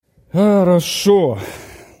Хорошо.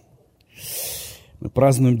 Мы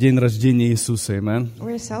празднуем день рождения Иисуса, amen.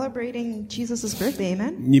 We're celebrating Jesus' birthday,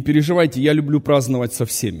 amen? Не переживайте, я люблю праздновать со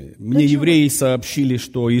всеми. Мне евреи сообщили,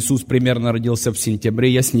 что Иисус примерно родился в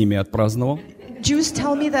сентябре, я с ними отпраздновал. Jews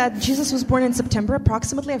tell me that Jesus was born in September,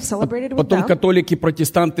 approximately. I've celebrated with Потом them. католики,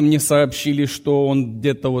 протестанты мне сообщили, что он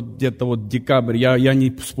где-то декабрь. Я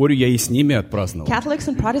не спорю, я и с ними отпраздновал. Catholics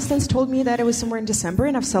and Protestants told me that it was somewhere in December,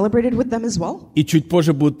 and I've celebrated with them as well. И чуть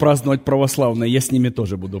позже будут праздновать православные, я с ними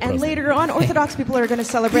тоже буду And праздновать. later on, Orthodox people are going to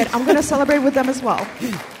celebrate. I'm going to celebrate with them as well.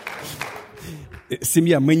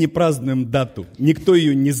 Семья, мы не празднуем дату, никто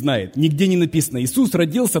ее не знает, нигде не написано. Иисус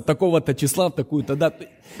родился такого-то числа, в такую-то дату.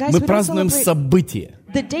 Guys, Мы we don't празднуем celebrate событие.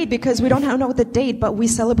 The date, because we don't know the date, but we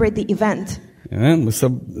celebrate the event.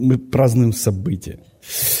 Мы празднуем событие.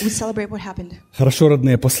 We celebrate what happened. Хорошо,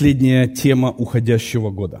 родные, последняя тема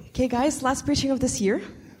уходящего года. Okay, guys, last preaching of this year.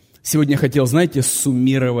 Сегодня я хотел, знаете,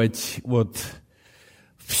 суммировать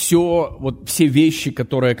все вещи,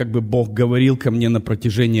 которые как бы Бог говорил ко мне на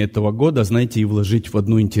протяжении этого года, знаете, и вложить в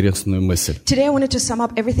одну интересную мысль. Today I wanted to sum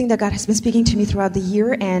up everything that God has been speaking to me throughout the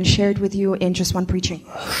year and share it with you in just one preaching.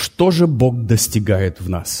 Что же Бог достигает в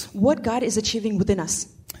нас? What God is achieving within us.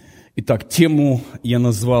 Итак, тему я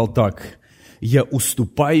назвал так: «Я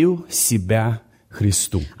уступаю себя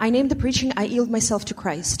Христу». I named the preaching, I yield myself to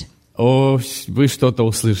Christ. О, вы что-то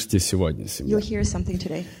услышите сегодня, семья. You'll hear something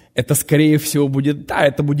today. Это, скорее всего,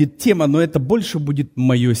 это будет тема, но это больше будет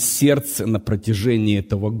мое сердце на протяжении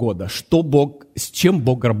этого года. С чем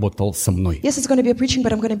Бог работал со мной. Yes, it's going to be a preaching,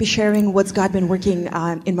 but I'm going to be sharing what's God been working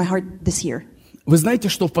in my heart this year. Вы знаете,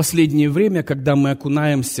 что в последнее время, когда мы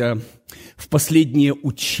окунаемся в последние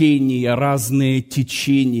учения, разные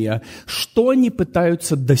течения, что они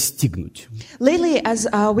пытаются достигнуть? Lately, as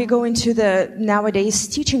we go into the nowadays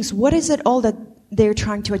teachings, what is it all that they're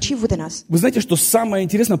trying to achieve within us? Вы знаете, что самая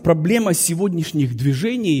интересная проблема сегодняшних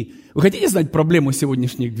движений... Вы хотите знать проблему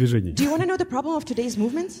сегодняшних движений? Do you want to know the problem of today's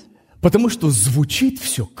movements? Потому что звучит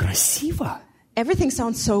все красиво. Everything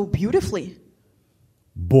sounds so beautifully.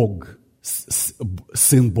 Бог,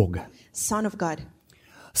 Сын Бога, Son of God,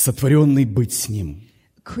 сотворенный быть с Ним.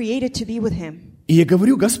 created to be with Him. И я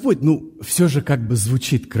говорю: Господь, все же как бы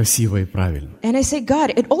звучит красиво и правильно. And I say,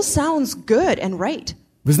 God, it all sounds good and right.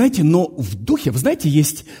 Вы знаете, но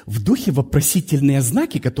есть в духе вопросительные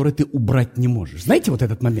знаки, которые ты убрать не можешь. Знаете вот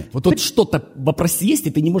этот момент? Вот что-то вопрос есть,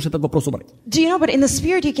 и ты не можешь этот вопрос убрать. Do you know, but in the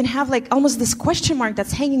spirit you can have like almost this question mark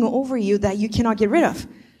that's hanging over you that you cannot get rid of.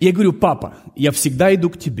 Я говорю: Папа, я всегда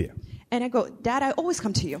иду к тебе. And I go, Dad, I always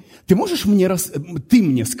come to you. Ты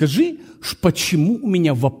мне скажи, почему у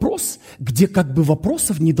меня вопрос, где как бы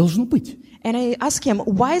вопросов не должно быть. And I ask him,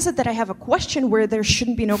 why is it that I have a question where there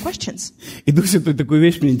shouldn't be no questions? И Дух Святой такую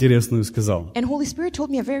вещь мне интересную сказал. And Holy Spirit told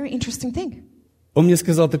me a very interesting thing. Он мне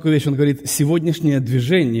сказал такую вещь, он говорит: сегодняшнее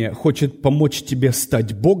движение хочет помочь тебе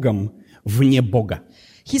стать Богом вне Бога.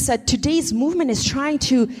 He said, today's movement is trying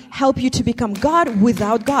to help you to become God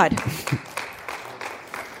without God.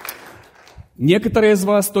 Некоторые из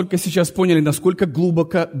вас только сейчас поняли, насколько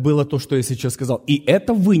глубоко было то, что я сейчас сказал. И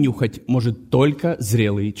это вынюхать может только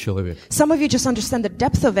зрелый человек. Some of you just understand the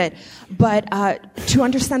depth of it, but to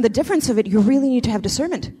understand the difference of it, you really need to have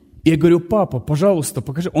discernment. Я говорю: папа, пожалуйста,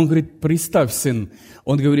 покажи. Он говорит: представь, сын.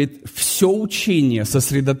 Он говорит: все учение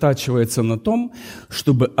сосредотачивается на том,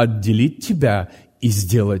 чтобы отделить тебя и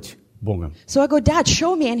сделать Богом. So I go, Dad,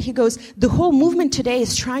 show me. And he goes, the whole movement today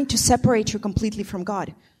is trying to separate you completely from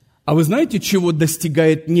God. А вы знаете, чего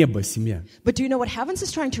достигает небо, семья? But do you know what heavens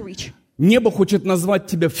is trying to reach? Небо хочет назвать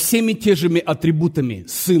тебя всеми те же атрибутами.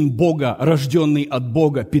 Сын Бога, рожденный от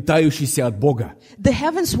Бога, питающийся от Бога. The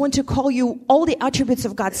heavens want to call you all the attributes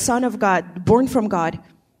of God, Son of God, born from God.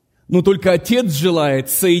 Но только Отец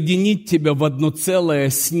желает соединить тебя в одно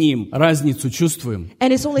целое с Ним. Разницу чувствуем?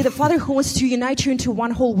 And it's only the Father who wants to unite you into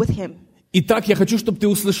one whole with Him. Итак, я хочу, чтобы ты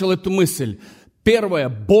услышал эту мысль. Первое: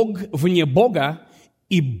 Бог вне Бога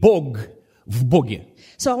и Бог в Боге.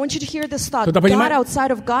 So I want you to hear this thought. Кто-то God понимает?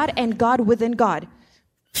 outside of God and God within God.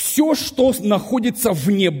 Все, что находится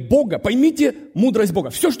вне Бога, поймите мудрость Бога,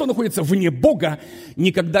 все, что находится вне Бога,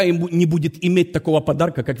 никогда не будет иметь такого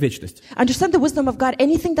подарка, как вечность. Understand the wisdom of God.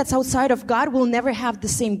 Anything that's outside of God will never have the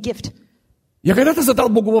same gift. Я когда-то задал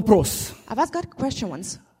Богу вопрос. I've asked God a question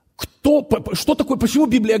once. Что такое, почему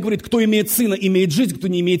Библия говорит, кто имеет сына, имеет жизнь, кто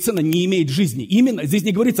не имеет сына, не имеет жизни? Именно, здесь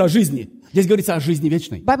не говорится о жизни, здесь говорится о жизни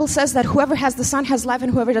вечной. Bible says that whoever has the Son has life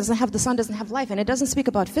and whoever doesn't have the Son doesn't have life. And it doesn't speak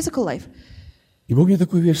about physical life. И Бог мне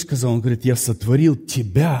такую вещь сказал, Он говорит: я сотворил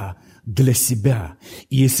тебя для себя.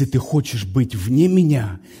 И если ты хочешь быть вне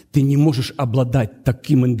меня, ты не можешь обладать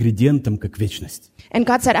таким ингредиентом, как вечность. And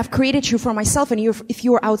God said, I've created you for myself, and if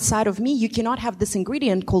you are outside of me, you cannot have this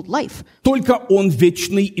ingredient called life. Только Он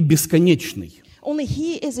вечный и бесконечный. Only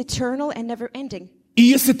He is eternal and never-ending. И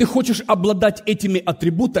если ты хочешь обладать этими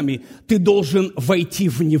атрибутами, ты должен войти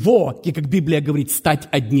в Него, и, как Библия говорит, стать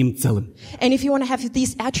одним целым. And if you want to have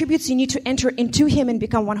these attributes, you need to enter into Him and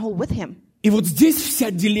become one whole with Him. И вот здесь вся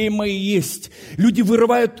дилемма и есть. Люди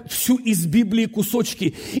вырывают всю из Библии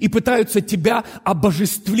кусочки и пытаются тебя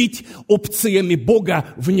обожествить опциями Бога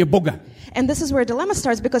вне Бога. And this is where a dilemma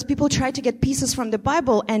starts, because people try to get pieces from the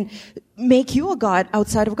Bible and make you a God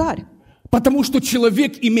outside of God. Потому что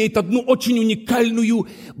человек имеет одну очень уникальную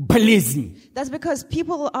болезнь. That's because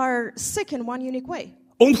people are sick in one unique way.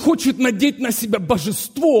 Он хочет надеть на себя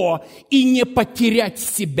божество и не потерять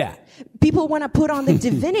себя. People want to put on the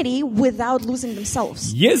divinity without losing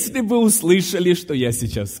themselves. Если бы услышали, что я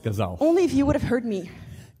сейчас сказал. Only if you would have heard me.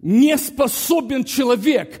 Не способен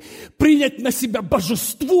человек принять на себя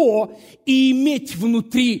божество и иметь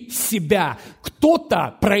внутри себя.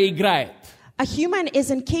 Кто-то проиграет. A human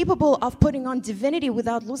is incapable of putting on divinity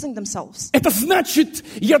without losing themselves. Это значит,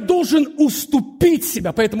 я должен уступить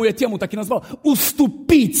себя, поэтому я тему так и назвал,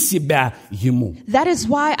 уступить себя Ему. That is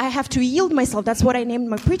why I have to yield myself. That's what I named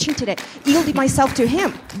my preaching today. Yield myself to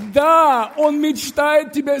Him. Да, Он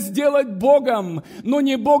мечтает тебя сделать Богом, но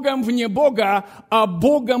не Богом вне Бога, а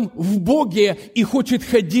Богом в Боге и хочет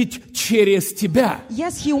ходить через тебя.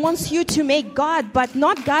 Yes, He wants you to make God, but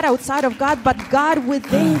not God outside of God, but God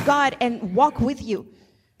within God and walk with you.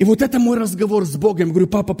 И вот это мой разговор с Богом. Я говорю,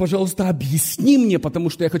 папа, пожалуйста, объясни мне, потому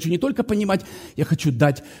что я хочу не только понимать, я хочу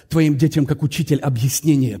дать твоим детям, как учитель,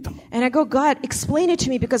 объяснение этому. And I go, God, explain it to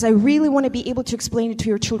me, because I really want to be able to explain it to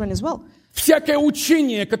your children as well. Всякое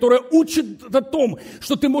учение, которое учит о том,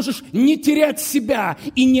 что ты можешь не терять себя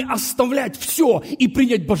и не оставлять все и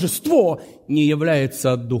принять божество, не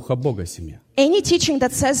является от Духа Бога семья. Any teaching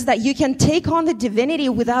that says that you can take on the divinity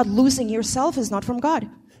without losing yourself is not from God.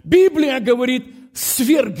 Библия говорит,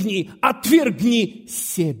 свергни, отвергни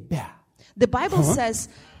себя. The Bible says,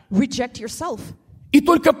 reject yourself. И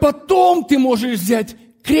только потом ты можешь взять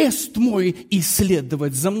крест мой и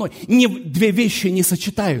следовать за мной. Две вещи не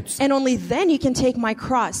сочетаются. And only then you can take my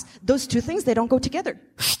cross. Those two things, they don't go together.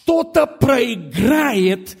 Что-то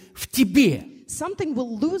проиграет в тебе. Something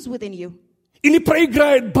will lose within you. Или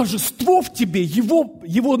проиграет божество в тебе,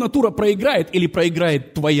 его натура проиграет, или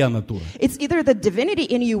проиграет твоя натура. It's either the divinity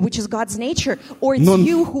in you, which is God's nature, or it's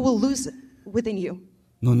you who will lose within you.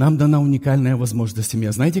 Но нам дана уникальная возможность,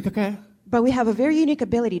 семья. Знаете, какая? But we have a very unique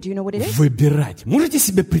ability. Do you know what it is? Выбирать. Можете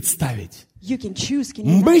себе представить? You can choose. Can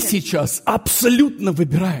you Мы imagine? сейчас абсолютно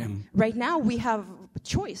выбираем Right now we have a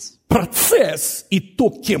choice. процесс и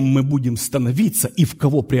то, кем мы будем становиться и в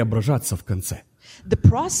кого преображаться в конце. The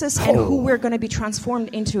process and who we're going to be transformed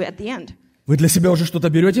into at the end. Вы для себя уже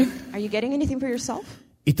что-то берете? Are you getting anything for yourself?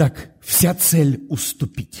 Итак, вся цель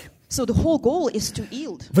уступить. So the whole goal is to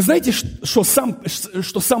yield. Вы знаете, что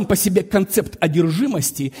сам по себе концепт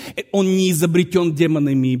одержимости, он не изобретен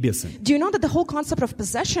демонами и бесами. Do you know that the whole concept of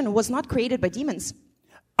possession was not created by demons?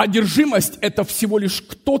 Одержимость – это всего лишь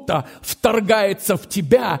кто-то вторгается в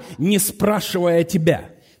тебя, не спрашивая тебя.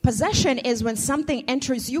 Possession is when something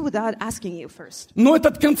enters you without asking you first. Но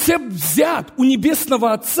этот концепт взят у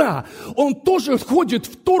Небесного Отца. Он тоже хочет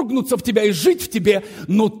вторгнуться в тебя и жить в тебе,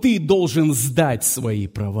 но ты должен сдать свои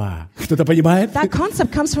права. Кто-то понимает? That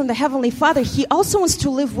concept comes from the Heavenly Father. He also wants to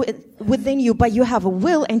live within you, but you have a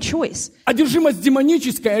will and choice. Одержимость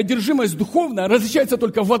демоническая, одержимость духовная различается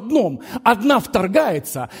только в одном. Одна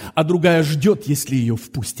вторгается, а другая ждет, если ее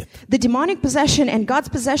впустят. The demonic possession and God's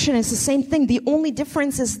possession is the same thing. The only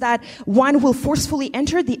difference is that one will forcefully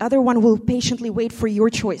enter, the other one will patiently wait for your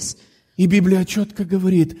choice. И Библия четко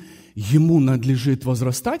говорит, ему надлежит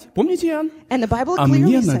возрастать. Помните, Иоанн? And the Bible А мне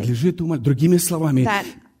clearly says надлежит умолять. Другими словами, that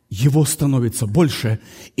его становится больше,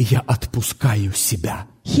 и я отпускаю себя.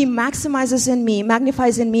 He maximizes in me,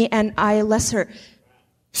 magnifies in me, and I lesser.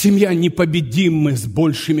 Семья, непобедимы с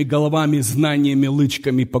большими головами, знаниями,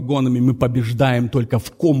 лычками, погонами. Мы побеждаем только в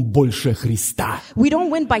ком больше Христа. We don't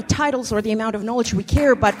win by titles or the amount of knowledge we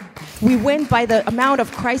carry, but we win by the amount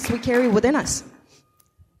of Christ we carry within us.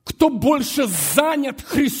 Кто больше занят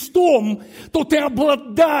Христом, тот и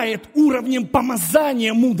обладает уровнем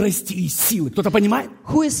помазания, мудрости и силы. Кто-то понимает?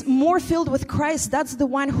 Who is more filled with Christ, that's the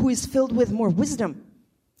one who is filled with more wisdom.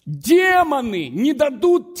 Демоны не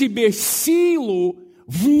дадут тебе силу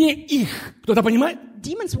вне их. Кто-то понимает?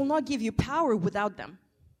 Demons will not give you power without them.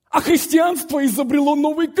 А христианство изобрело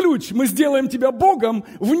новый ключ. Мы сделаем тебя Богом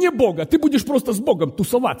вне Бога. Ты будешь просто с Богом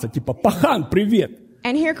тусоваться, типа, пахан, привет.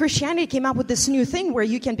 And here Christianity came up with this new thing where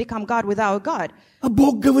you can become God without God. А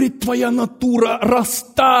Бог говорит, твоя натура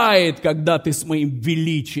растает, когда ты с моим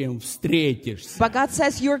величием встретишься. But God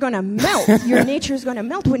says you're going to melt. Your nature is going to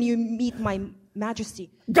melt when you meet my majesty.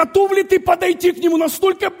 Готов ли ты подойти к нему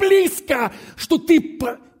настолько близко, что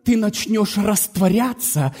ты начнешь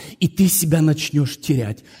растворяться, и ты себя начнешь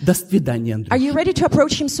терять? До свидания, Are Андрей. you ready to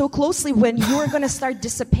approach him so closely when you're going to start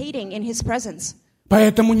dissipating in his presence?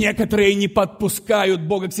 Поэтому некоторые не подпускают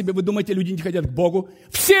Бога к себе. Вы думаете, люди не хотят к Богу?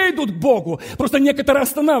 Все идут к Богу. Просто некоторые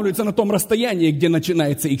останавливаются на том расстоянии, где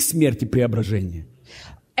начинается их смерть и преображение.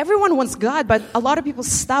 Everyone wants God, but a lot of people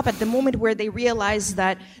stop at the moment where they realize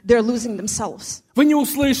that they're losing themselves. Вы не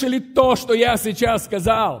услышали то, что я сейчас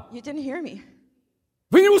сказал. You didn't hear me.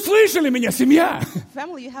 Вы не услышали меня, семья.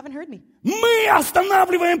 Family, you haven't heard me. Мы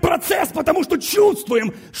останавливаем процесс, потому что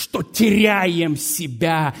чувствуем, что теряем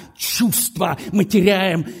себя, чувства. Мы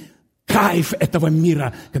теряем кайф этого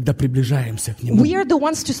мира, когда приближаемся к нему. We are the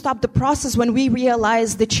ones to stop the process when we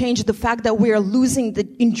realize the change, the fact that we are losing the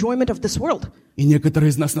enjoyment of this world. И некоторые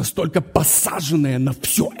из нас настолько посаженные на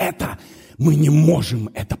все это, мы не можем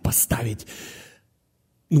это поставить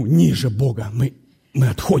ниже Бога. Мы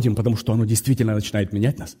отходим, потому что оно действительно начинает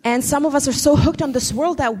менять нас. And some of us are so hooked on this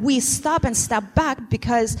world that we stop and step back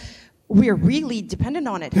because we're really dependent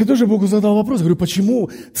on it. Я тоже Богу задал вопрос, говорю, почему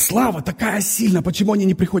слава такая сильная, почему они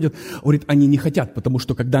не приходят? Он говорит, они не хотят, потому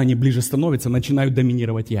что когда они ближе становятся, начинают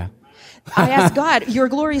доминировать я. I asked God, your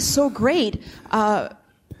glory is so great.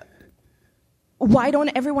 Why don't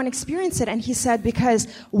everyone experience it? And he said, because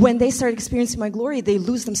when they start experiencing my glory, they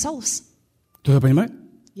lose themselves. Кто-то понимает?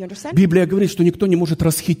 You understand? Библия говорит, что никто не может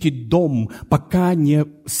расхитить дом, пока не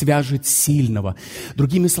свяжет сильного.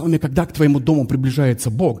 Другими словами, когда к твоему дому приближается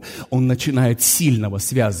Бог, Он начинает сильного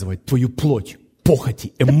связывать твою плоть,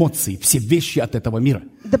 похоти, эмоции, все вещи от этого мира.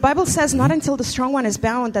 The Bible says not until the strong one is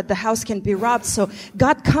bound that the house can be robbed. So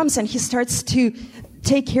God comes and he starts to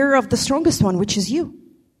take care of the strongest one, which is you.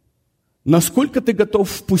 Насколько ты готов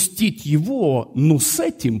впустить его, но с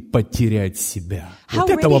этим потерять себя?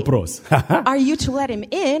 Вот это вопрос. Are you to let him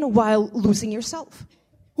in while losing yourself?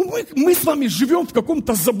 Мы с вами живем в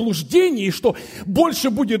каком-то заблуждении, что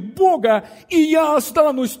больше будет Бога, и я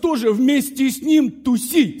останусь тоже вместе с Ним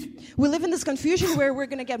тусить. We live in this confusion where we're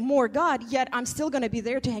going to get more God, yet I'm still going to be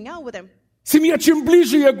there to hang out with him. Семья, чем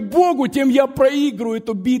ближе я к Богу, тем я проигрываю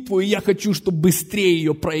эту битву, и я хочу, чтобы быстрее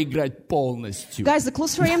ее проиграть полностью. Guys, the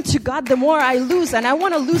closer I am to God, the more I lose, and I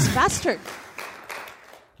want to lose faster.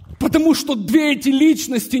 Потому что две эти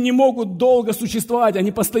личности не могут долго существовать,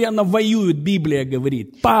 они постоянно воюют, Библия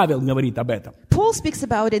говорит. Павел говорит об этом. Paul speaks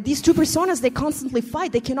about it. These two personas, they constantly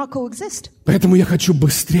fight. They cannot coexist. Поэтому я хочу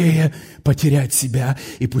быстрее потерять себя,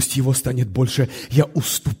 и пусть его станет больше. Я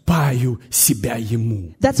уступаю себя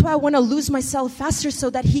ему. That's why I want to lose myself faster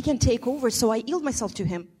so that he can take over, so I yield myself to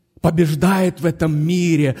him. Побеждает в этом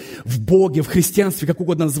мире, в Боге, в христианстве, как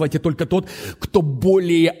угодно называйте, только тот, кто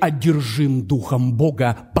более одержим Духом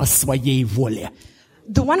Бога по своей воле.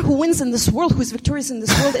 The one who wins in this world, who is victorious in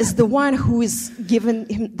this world, is the one who is given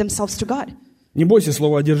themselves to God. Не бойся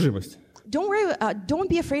слова «одержимость». Don't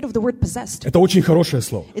be afraid of the word possessed. Это очень хорошее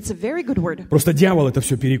слово. It's a very good word. Просто дьявол это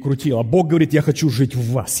все перекрутил. А Бог говорит, я хочу жить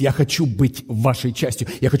в вас, я хочу быть вашей частью,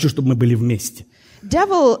 я хочу, чтобы мы были вместе.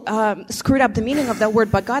 Devil screwed up the meaning of that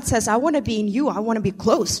word, but God says, I want to be in you, I want to be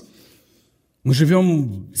close. Мы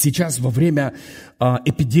живем сейчас во время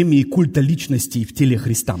эпидемии культа личностей в теле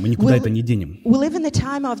Христа. Мы никуда это не денем. We live in the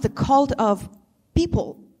time of the cult of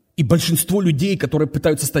people. И большинство людей, которые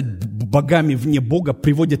пытаются стать богами вне Бога,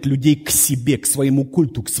 приводят людей к себе, к своему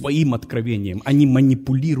культу, к своим откровениям. Они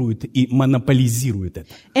манипулируют и монополизируют это.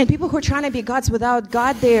 And people who are trying to be gods without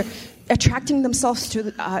God, they're attracting themselves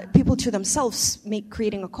to people to themselves,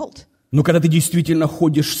 creating a cult. Но когда ты действительно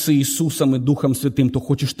ходишь с Иисусом и Духом Святым, то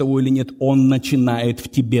хочешь того или нет, Он начинает в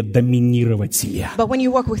тебе доминировать себя. But when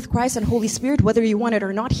you walk with Christ and Holy Spirit, whether you want it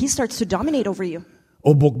or not, He starts to dominate over you.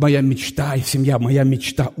 О, Бог, моя мечта и семья, моя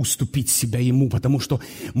мечта уступить себя Ему, потому что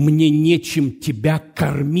мне нечем Тебя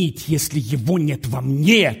кормить, если Его нет во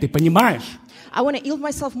мне, ты понимаешь? I want to yield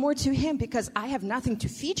myself more to Him because I have nothing to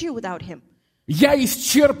feed you without Him. Я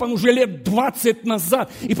исчерпан уже лет 20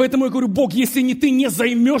 назад, и поэтому я говорю, Бог, если не Ты не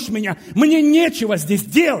займешь меня, мне нечего здесь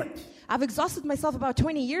делать. I've exhausted myself about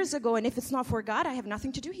 20 years ago, and if it's not for God, I have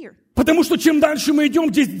nothing to do here. Потому что чем дальше мы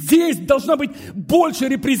идем, здесь должна быть больше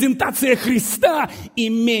репрезентация Христа и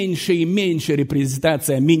меньше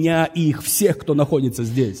репрезентация меня и их всех, кто находится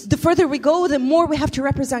здесь. The further we go, the more we have to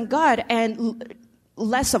represent God and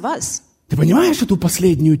less of us. Ты понимаешь эту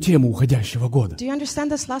последнюю тему уходящего года? Do you understand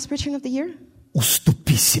this last preaching of the year?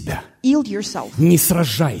 Уступи себя. Yield yourself. Не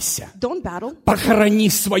сражайся. Don't battle. Похорони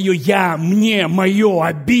свое «я», «мне», «мое»,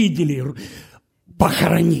 «обидели».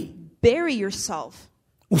 Похорони. Bury yourself.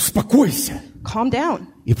 Успокойся. Calm down.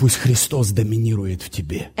 И пусть Христос доминирует в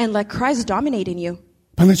тебе. And let Christ dominate in you.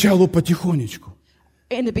 Поначалу потихонечку.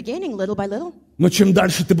 In the beginning, little by little. Но чем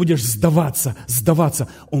дальше ты будешь сдаваться,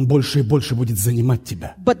 Он больше и больше будет занимать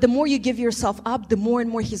тебя. But the more you give yourself up, the more and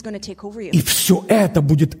more He's going to take over you. И все это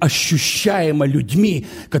будет ощущаемо людьми,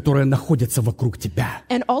 которые находятся вокруг тебя.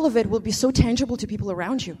 And all of it will be so tangible to people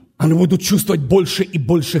around you. Они будут чувствовать больше и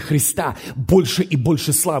больше Христа, больше и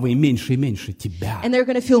больше славы и меньше тебя. And they're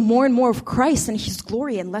going to feel more and more of Christ and His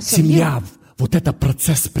glory and less of you. Семья, вот это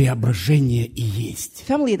процесс преображения и есть.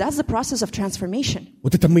 Family, that's the process of transformation.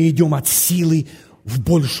 Вот это мы идем от силы в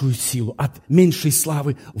большую силу, от меньшей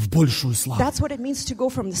славы в большую славу. That's what it means to go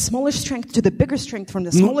from the smaller strength to the bigger strength, from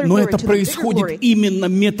the smaller Но glory это to the bigger glory. происходит именно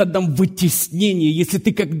методом вытеснения. Если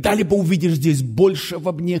ты когда-либо увидишь здесь больше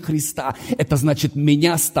во мне Христа, это значит,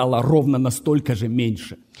 меня стало ровно настолько же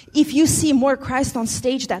меньше. If you see more Christ on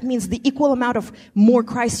stage, that means the equal amount of more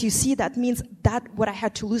Christ you see, that means that what I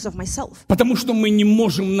had to lose of myself. Потому что мы не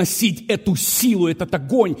можем носить эту силу, этот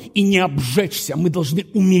огонь и не обжечься. Мы должны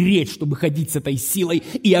умереть, чтобы ходить с этой силой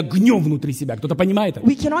и огнем внутри себя. Кто-то понимает это?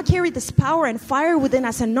 We cannot carry this power and fire within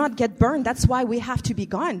us and not get burned. That's why we have to be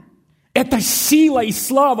gone. Эта сила и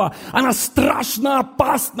слава, она страшно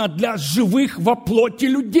опасна для живых во плоти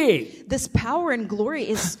людей. This power and glory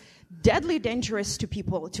is deadly dangerous to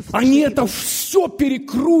people, to Они fleshly это people. все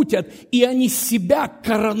перекрутят, и они себя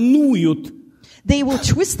коронуют. They will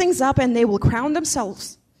twist things up and they will crown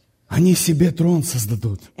themselves. Они себе трон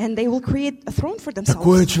создадут. And they will create a throne for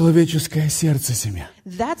Такое themselves. человеческое сердце, семья.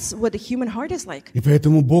 That's what the human heart is like. И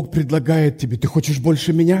поэтому Бог предлагает тебе, ты хочешь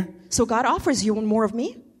больше меня? So God offers you more of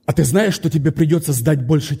me. А ты знаешь, что тебе придется сдать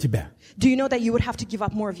больше тебя. Do you know that you would have to give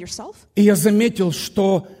up more of yourself? И я заметил,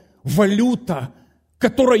 что валюта,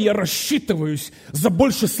 которой я рассчитываюсь за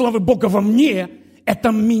больше славы Бога во мне,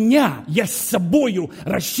 это меня. Я с собою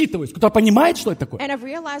рассчитываюсь. Кто понимает, что это такое? And I've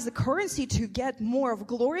realized the currency to get more of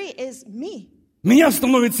glory is me. Меня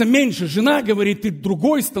становится меньше. Жена говорит, ты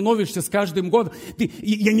другой становишься с каждым годом.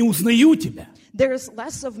 Я не узнаю тебя. There's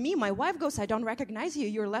less of me. My wife goes, I don't recognize you.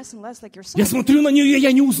 You're less and less like Я yourself. смотрю на нее,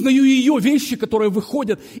 я не узнаю ее. Вещи, которые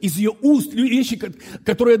выходят из ее уст, вещи,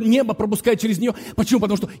 которые небо пропускает через нее. Почему?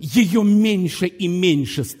 Потому что ее меньше и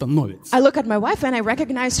меньше становится. I look at my wife and I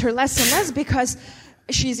recognize her less and less because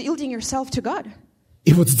she's yielding herself to God.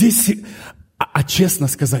 И вот здесь, честно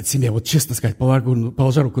сказать себе, вот честно сказать,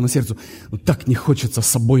 положа руку на сердце, так не хочется с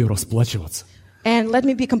собой расплачиваться. And let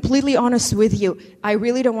me be completely honest with you. I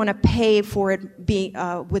really don't want to pay for it being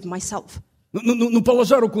with myself.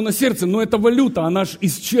 Положа руку на сердце, но эта валюта, она же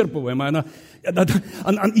исчерпываемая,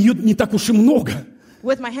 ее не так уж и много.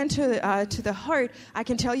 With my hand to the heart, I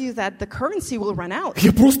can tell you that the currency will run out.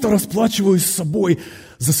 Я просто расплачиваюсь с собой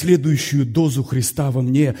за следующую дозу Христа во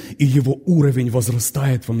мне, и Его уровень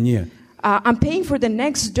возрастает во мне. I'm paying for the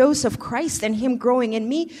next dose of Christ and Him growing in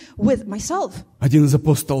me with myself. Один из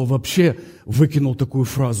апостолов вообще выкинул такую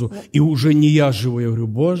фразу, и уже не я живу. Я говорю,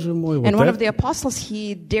 Боже мой, вот And one of the это... apostles,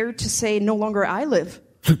 he dared to say, no longer I live.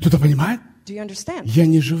 Кто-то понимает? Do you understand? Я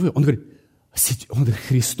не живу. Он говорит,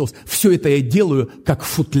 Христос, все это я делаю как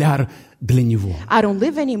футляр для Него. I don't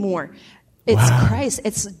live anymore. It's Wow. Christ.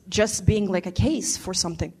 It's just being like a case for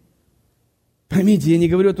something. Поймите, я не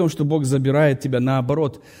говорю о том, что Бог забирает тебя,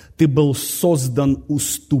 наоборот. Ты был создан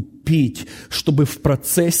уступить, чтобы в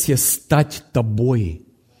процессе стать тобой.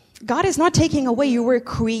 God is not taking away. You were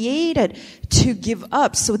created to give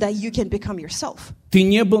up so that you can become yourself. Ты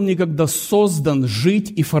не был никогда создан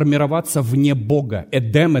жить и формироваться вне Бога.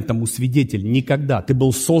 Эдем этому свидетель. Никогда. Ты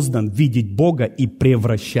был создан видеть Бога и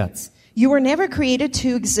превращаться. You were never created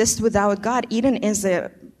to exist without God. Eden is a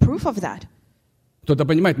proof of that. Кто-то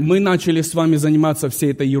понимает, мы начали с вами заниматься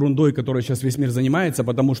всей этой ерундой, которой сейчас весь мир занимается,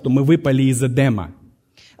 потому что мы выпали из Эдема.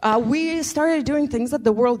 We started doing things that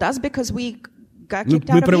the world does because we got kicked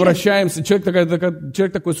Мы out of Eden. превращаемся,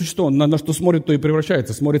 человек такое существо, он на что смотрит, то и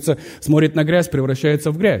превращается. Смотрит на грязь,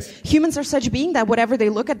 превращается в грязь. Humans are such beings that whatever they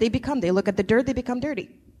look at, they become. They look at the dirt, they become dirty.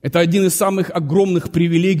 Это один из самых огромных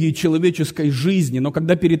привилегий человеческой жизни, но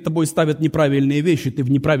когда перед тобой ставят неправильные вещи, ты в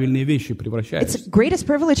неправильные вещи It's превращаешься. the greatest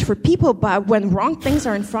privilege for people, but when wrong things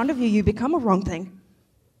are in front of you, you become a wrong thing.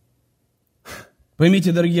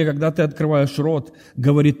 Поймите, дорогие, когда ты открываешь рот,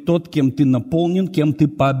 говорит тот, кем ты наполнен, кем ты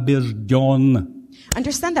побежден.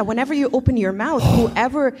 Understand that whenever you open your mouth,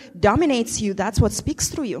 whoever dominates you, that's what speaks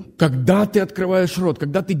through you. Когда ты открываешь рот,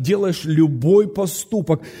 когда ты делаешь любой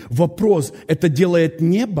поступок, вопрос, это делает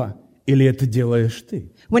небо или это делаешь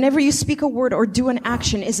ты? Whenever you speak a word or do an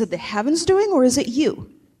action, is it the heavens doing or is it you?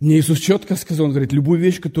 Мне Иисус четко сказал, Он говорит, любую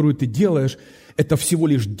вещь, которую ты делаешь, это всего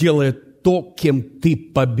лишь делает то, кем ты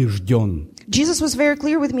побежден. Jesus was very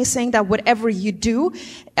clear with me saying that whatever you do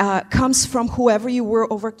comes from whoever you were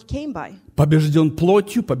overcame by. Побежден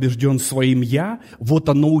плотью, побежден своим «я», вот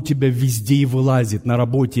оно у тебя везде и вылазит, на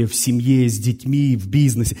работе, в семье, с детьми, в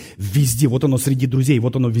бизнесе, везде, вот оно среди друзей,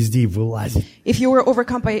 вот оно везде и вылазит. If you were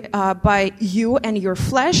overcome by you and your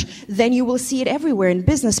flesh, then you will see it everywhere in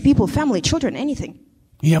business, people, family, children, anything.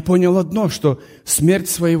 И я понял одно, что смерть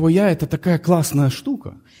своего «я» — это такая классная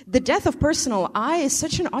штука. The death of personal I is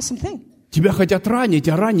such an awesome thing. Тебя хотят ранить,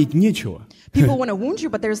 а ранить нечего. People want to wound you,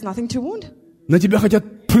 but there's nothing to wound. На тебя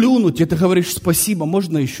хотят плюнуть, и ты говоришь «спасибо,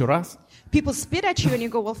 можно еще раз?» People spit at you and you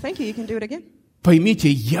go, well, thank you can do it again. Поймите,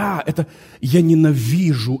 я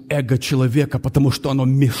ненавижу эго человека, потому что оно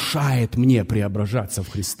мешает мне преображаться в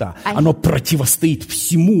Христа. Оно противостоит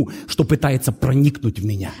всему, что пытается проникнуть в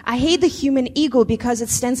меня. I hate the human ego because it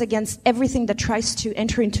stands against everything that tries to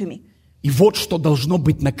enter into me. И вот что должно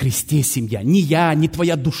быть на кресте, семья. Не я, не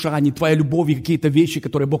твоя душа, не твоя любовь и какие-то вещи,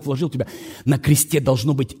 которые Бог вложил в тебя. На кресте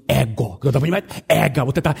должно быть эго. Кто-то понимает? Эго.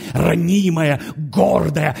 Вот это ранимое,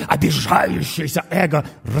 гордое, обижающееся эго.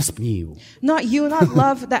 Распни его. Not you, not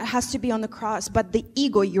love that has to be on the cross, but the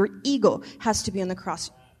ego, your ego has to be on the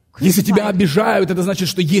cross. Если тебя обижают, это значит,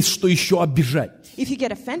 что есть что еще обижать. If you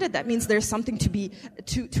get offended, that means there's something to be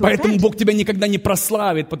to Поэтому offend. Бог тебя никогда не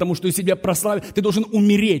прославит, потому что если тебя прославит, ты должен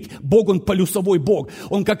умереть. Бог, Он плюсовой Бог.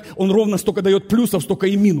 Он ровно столько дает плюсов, столько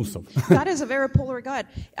и минусов. God is a very polar God.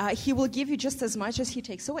 He will give you just as much as He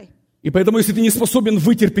takes away. И поэтому, если ты не способен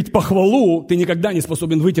вытерпеть похвалу, ты никогда не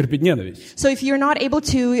способен вытерпеть ненависть. So if you're not able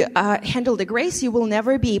to handle the grace, you will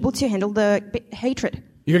never be able to handle the hatred.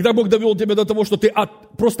 И когда Бог довел тебя до того, что ты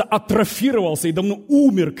просто атрофировался и давно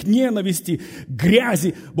умер к ненависти, к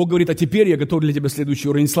грязи, Бог говорит, а теперь я готов для тебя следующий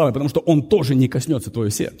уровень славы, потому что Он тоже не коснется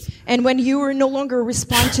твое сердце. And when you no longer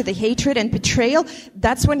respond to the hatred and betrayal,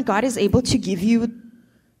 that's when God is able to give you.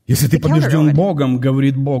 Если ты побежден Богом,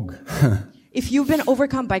 говорит Бог. If you've been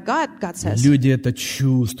overcome by God, God says. Люди это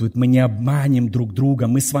чувствуют, мы не обманем друг друга,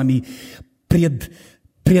 мы с вами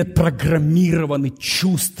предпрограммированы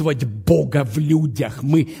чувствовать Бога в людях.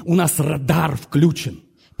 У нас радар включен.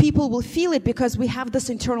 People will feel it because we have this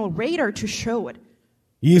internal radar to show it.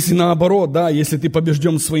 Если наоборот, да, если ты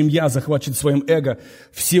побежден своим «я», захвачен своим эго,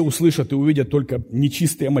 все услышат и увидят только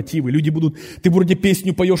нечистые мотивы. Люди ты вроде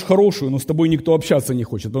песню поешь хорошую, но с тобой никто общаться не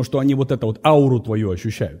хочет, потому что они вот эту вот ауру твою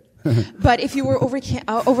ощущают. But if you were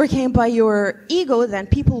overcame by your ego, then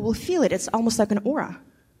people will feel it. It's almost like an aura.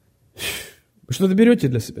 Вы что-то берете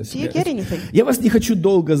для себя? Do you get anything? Я вас не хочу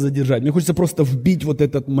долго задержать. Мне хочется просто вбить вот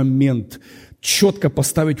этот момент, четко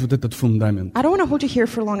поставить вот этот фундамент. I don't want to hold you here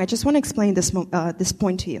for long. I just want to explain this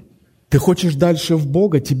point to you. Ты хочешь дальше в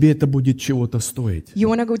Бога, тебе это будет чего-то стоить. You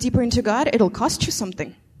want to go deeper into God? It'll cost you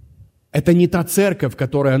something. Это не та церковь,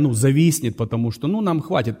 которая, зависнет, потому что, нам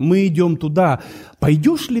хватит. Мы идем туда.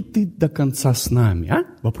 Пойдешь ли ты до конца с нами?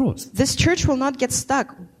 Вопрос. This church will not get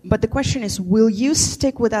stuck. But the question is, will you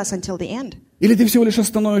stick with us until the end? Или ты всего лишь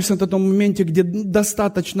остановишься на том моменте, где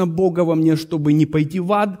достаточно Бога во мне, чтобы не пойти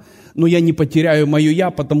в ад, но я не потеряю мое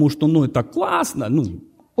 «я», потому что, это классно,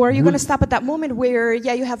 Or are you going to stop at that moment where,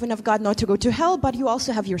 you have enough God not to go to hell, but you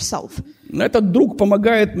also have yourself? Этот друг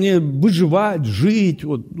помогает мне выживать, жить,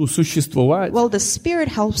 существовать. Well, the Spirit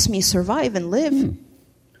helps me survive and live.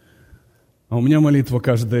 А у меня молитва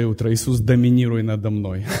каждое утро: Иисус, доминируй надо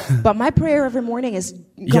мной. But my prayer every morning is,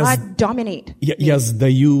 God, dominate. Я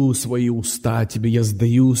сдаю свои уста Тебе, я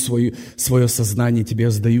сдаю свое сознание Тебе,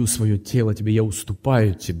 я сдаю свое тело Тебе, я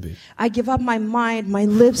уступаю Тебе. I give up my mind, my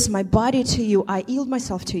lips, my body to you. I yield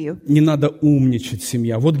myself to you. Не надо умничать,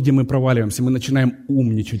 семья. Вот где мы проваливаемся. Мы начинаем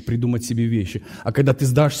умничать, придумать себе вещи. А когда ты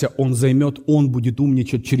сдашься, Он займет, Он будет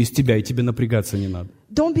умничать через тебя, и тебе напрягаться не надо.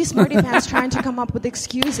 Don't be smarty pants trying to come up with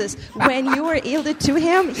excuses. When you are yielded to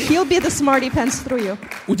Him, He'll be the smarty pants through you.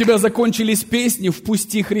 У тебя закончились песни,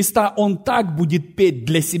 впусти Христа. Он так будет петь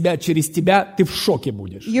для себя через тебя, ты в шоке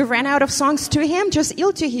будешь. You ran out of songs to Him, just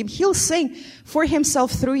yield to Him. He'll sing for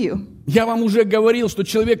himself through you. Я вам уже говорил, что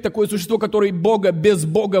человек такое существо, которое Бога без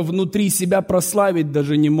Бога внутри себя прославить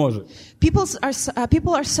даже не может. People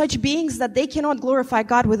are such beings that they cannot glorify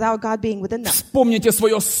God without God being within them. Вспомните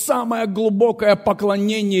свое самое глубокое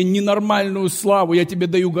поклонение, ненормальную славу. Я тебе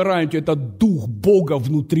даю гарантию, это дух Бога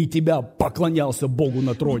внутри тебя поклонялся Богу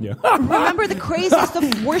на троне. Remember the craziest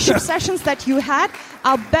of worship sessions that you had?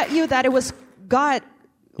 I'll bet you that it was God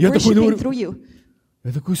worshiping through you.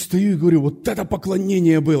 Я такой стою и говорю, вот это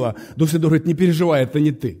поклонение было. Дух Святой говорит, не переживай, это не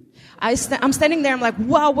ты. I'm standing there, I'm like,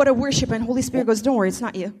 wow, what a worship. And Holy Spirit goes, don't worry, it's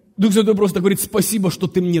not you. Дух Святой просто говорит, спасибо, что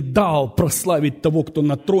ты мне дал прославить того, кто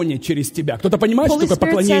на троне через тебя. Кто-то понимает, что Holy такое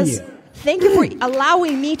Spirit поклонение? says, thank you for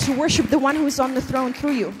allowing me to worship the one who is on the throne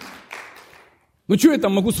through you. Ну, что я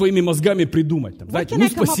там могу своими мозгами придумать? Там, знаете, can ну, I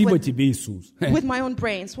come up спасибо with- тебе, Иисус. With my own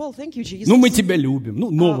brains. Well, thank you, Jesus. Ну, мы тебя любим.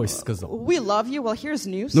 Ну, новость сказал. We love you. Well, here's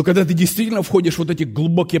news. Но когда ты действительно входишь в вот эти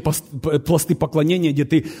глубокие пласты поклонения, где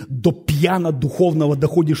ты до пьяна духовного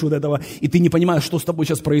доходишь вот этого, и ты не понимаешь, что с тобой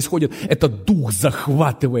сейчас происходит, этот дух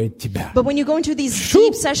захватывает тебя. But when you go into these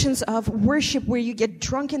deep sessions of worship where you get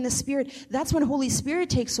drunk in the Spirit, that's when Holy Spirit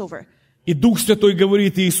takes over. И Дух Святой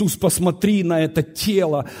говорит, Иисус, посмотри на это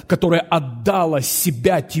тело, которое отдало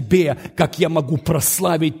себя тебе, как я могу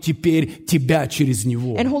прославить теперь тебя через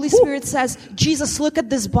него. And Holy Spirit says, Jesus, look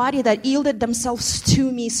at this body that yielded themselves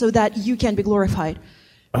to me so that you can be glorified.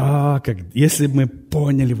 Если бы мы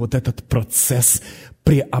поняли вот этот процесс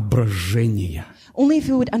преображения. Only if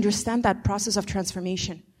you would understand that process of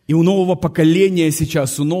transformation. И у нового поколения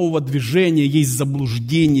сейчас, у нового движения есть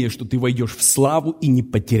заблуждение, что ты войдешь в славу и не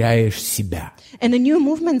потеряешь себя. And the new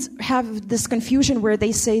movements have this confusion where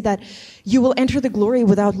they say that you will enter the glory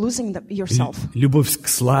without losing yourself. Любовь к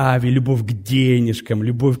славе, любовь к денежкам,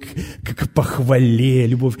 любовь к похвале,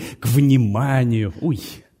 любовь к вниманию.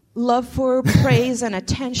 Love for praise and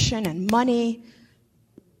attention and money.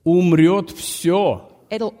 Умрет все.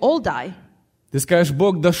 It'll all die. Ты скажешь,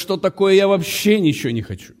 Бог, да что такое, я вообще ничего не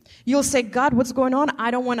хочу. You'll say, God, what's going on?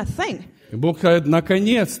 I don't want a thing. И Бог скажет,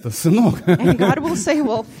 наконец-то, сынок. And God will say,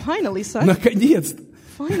 well, finally, son. Наконец-то.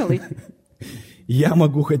 Finally. Я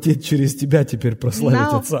могу хотеть через тебя теперь прославить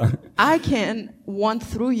Now, Отца. I can want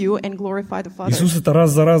through you and glorify the Father. Иисус это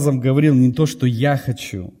раз за разом говорил, не то, что я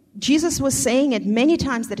хочу. Jesus was saying it many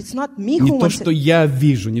times that it's not me who Не то, wants что it. я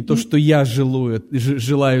вижу, не то, что я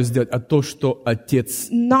желаю сделать, а то, что Отец.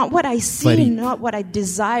 Not what I see, творит. not what I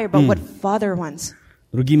desire, but what Father wants.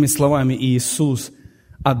 Другими словами, Иисус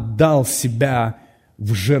отдал себя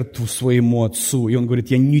в жертву своему Отцу. И Он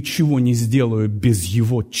говорит, я ничего не сделаю без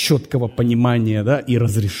Его четкого понимания, да, и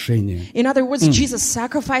разрешения. In other words, Jesus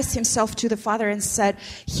sacrificed himself to the Father and said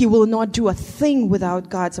he will not do a thing without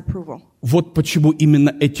God's approval. Вот почему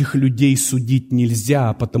именно этих людей судить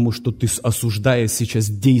нельзя, потому что ты осуждаешь сейчас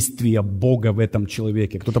действия Бога в этом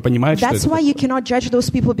человеке. Кто-то понимает, что That's это why такое? you cannot judge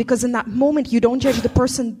those people, because in that moment you don't judge the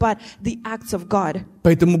person but the acts of God.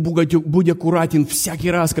 Поэтому будь аккуратен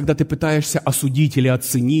всякий раз, когда ты пытаешься осудить или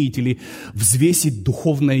оценить, или взвесить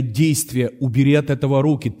духовное действие, убери от этого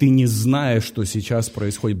руки. Ты не знаешь, что сейчас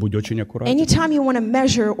происходит. Будь очень аккуратен. Anytime you want to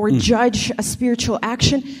measure or judge a spiritual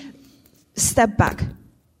action, step back.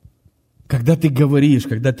 Когда ты говоришь,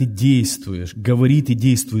 когда ты действуешь, говорит и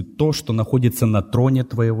действует то, что находится на троне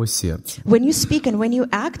твоего сердца. When you speak and when you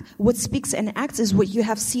act, what speaks and acts is what you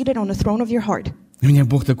have seated on the throne of your heart. И мне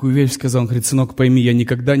Бог такую вещь сказал, Он говорит, сынок, пойми, я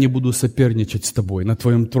никогда не буду соперничать с тобой. На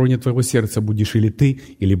твоем троне твоего сердца будешь или ты,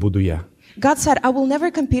 или буду я. God said, I will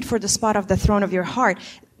never compete for the spot of the throne of your heart.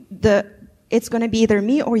 It's going to be either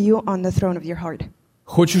me or you on the throne of your heart.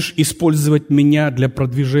 Хочешь использовать меня для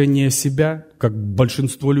продвижения себя, как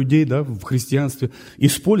большинство людей, да, в христианстве?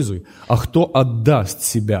 Используй. А кто отдаст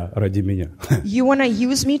себя ради меня? You want to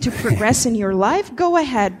use me to progress in your life? Go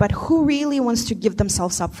ahead. But who really wants to give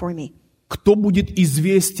themselves up for me? Кто будет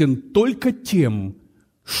известен только тем,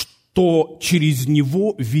 что через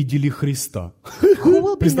него видели Христа? Who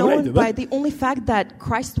will be Представляете, known да? by the only fact that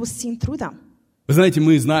Christ was seen through them? Вы знаете,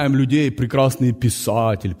 мы знаем людей, прекрасный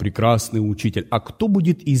писатель, прекрасный учитель. А кто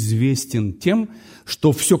будет известен тем,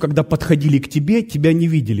 что все, когда подходили к тебе, тебя не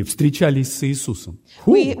видели, встречались с Иисусом?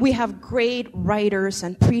 We have great writers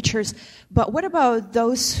and preachers, but what about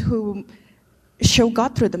those who show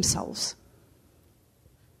God through themselves?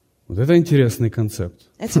 Вот это интересный концепт.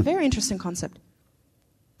 It's a very interesting concept.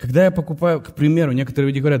 Когда я покупаю, к примеру, некоторые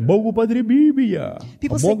люди говорят, Бог употреби меня.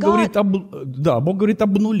 People А say, Бог говорит, Бог говорит,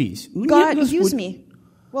 обнулись. Ну, God, нет, use Господь. me.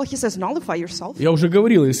 Well, he says, nullify yourself. Я уже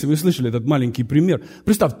говорил, если вы слышали этот маленький пример.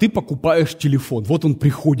 Представь, ты покупаешь телефон, вот он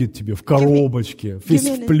приходит тебе в коробочке, весь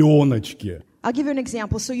в пленочке. I'll give you an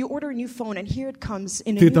example. So you order a new phone, and here it comes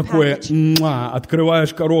in a Ты new такое, package.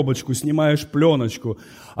 открываешь коробочку, снимаешь пленочку,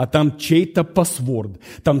 а там чей-то паспорт,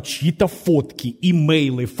 там чьи-то фотки,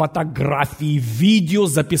 имейлы, фотографии, видео,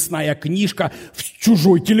 записная книжка в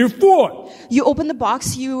чужой телефон. You open the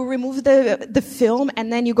box, you remove the film,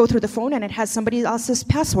 and then you go through the phone, and it has somebody else's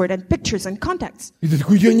password and pictures and contacts. И ты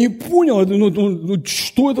такой, я не понял,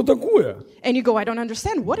 что это такое? And you go, I don't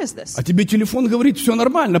understand. What is this? А тебе телефон говорит, все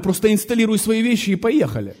нормально, просто инсталируй свои вещи и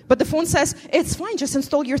поехали. But the phone says, it's fine, just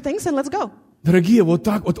install your things and let's go. Дорогие, вот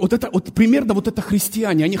так, примерно вот это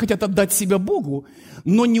христиане. Они хотят отдать себя Богу,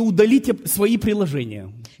 но не удалить свои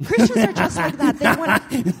приложения. Christians are just like that. They want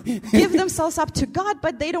to give themselves up to God,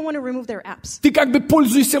 but they don't want to remove their apps. Ты как бы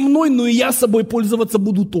пользуйся мной, но и я собой пользоваться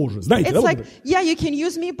буду тоже. Знаете, It's да? like, yeah, you can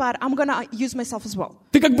use me, but I'm going to use myself as well.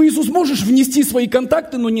 Ты как бы, Иисус, можешь внести свои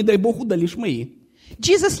контакты, но не дай Бог удалишь мои.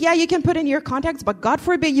 Jesus, yeah, you can put in your contacts, but God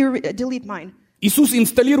forbid you delete mine. Иисус,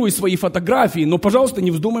 инсталируй свои фотографии, но, пожалуйста, не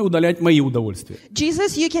вздумай удалять мои удовольствия.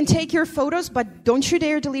 Jesus, you can take your photos, but don't you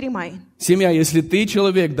dare deleting mine. Семья, если ты,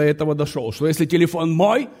 человек, до этого дошел, что если телефон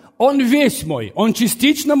мой, он весь мой, он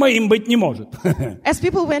частично моим быть не может. As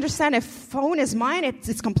people will understand, if phone is mine,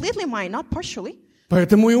 it's completely mine, not partially.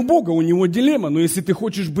 Поэтому и у Бога, у Него дилемма. Но если ты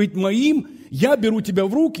хочешь быть моим, я беру тебя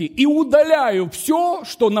в руки и удаляю все,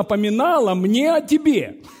 что напоминало мне о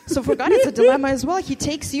тебе. So for God, it's a dilemma as well. He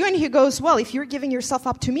takes you and he goes, well, if you're giving yourself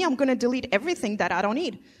up to me, I'm going to delete everything that I don't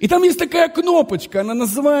need. И там есть такая кнопочка, она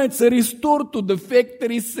называется Restore to the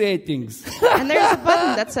Factory Settings. And there's a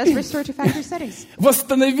button that says Restore to Factory Settings.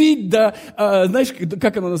 Восстановить до, знаешь,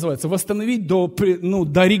 как она называется? Восстановить до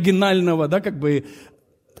оригинального, да, как бы...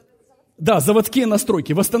 Да, заводские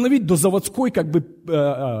настройки. Восстановить до заводской как бы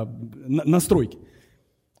настройки.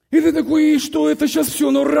 И ты такой, и что это сейчас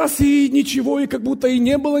все? Ну раз и ничего, и как будто и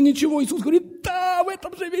не было ничего. Иисус говорит, да, в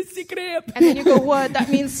этом же весь секрет. And then you go, what? That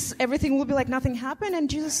means everything will be like nothing happened? And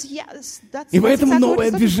Jesus, yes, that's И поэтому exactly what новое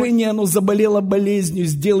he's looking for. движение, оно заболело болезнью.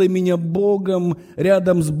 Сделай меня Богом,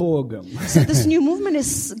 рядом с Богом. So this new movement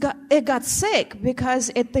it got sick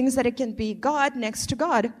because it thinks that it can be God next to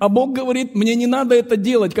God. А Бог говорит, мне не надо это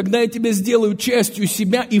делать. Когда я тебя сделаю частью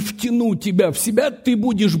себя и втяну тебя в себя, ты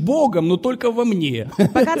будешь Богом, но только во мне.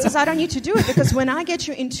 But God says, I don't need to do it because when I get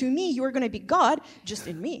you into me, you're going to be God just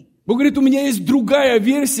in me. Бог говорит, у меня есть другая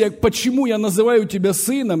версия, почему я называю тебя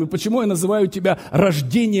сыном и почему я называю тебя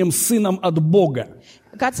рождением сыном от Бога.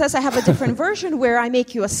 God says, I have a different version where I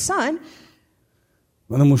make you a son.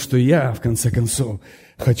 Потому что я, в конце концов,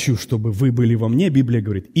 хочу, чтобы вы были во мне, Библия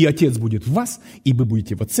говорит, и Отец будет в вас, и вы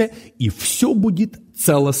будете в Отце, и все будет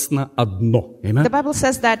целостно одно. The Bible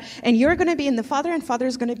says that, and you're going to be in the Father, and Father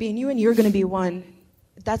is going to be in you, and you're going to be one.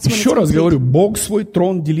 That's when Еще it's раз complete. говорю, Бог свой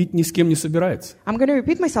трон делить ни с кем не собирается. I'm going to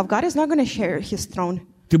repeat myself. God is not going to share his throne.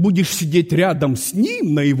 Ты будешь сидеть рядом с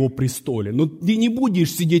Ним на Его престоле, но ты не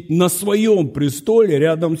будешь сидеть на своем престоле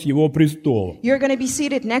рядом с Его престолом. You're going to be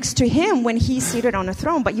seated next to him when he's seated on a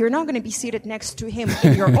throne, but you're not going to be seated next to him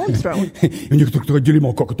in your own throne. И некоторые такая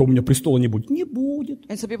дилемма, как это у меня престола не будет? Не будет.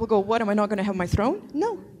 And so people go, what, am I not going to have my throne?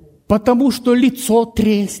 No. Потому что лицо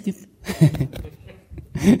треснет.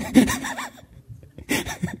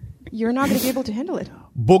 You're not going to be able to handle it.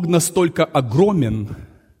 Бог настолько огромен,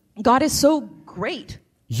 God is so great.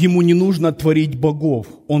 Ему не нужно творить богов.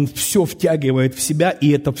 Он все втягивает в себя,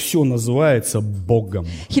 и это все называется Богом.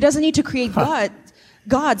 He doesn't need to create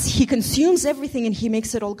gods. He consumes everything and he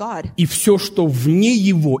makes it all God. И все, что вне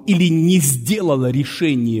Его или не сделало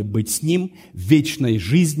решение быть с Ним, вечной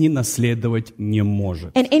жизни наследовать не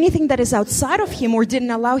может. And anything that is outside of him or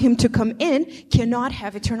didn't allow him to come in cannot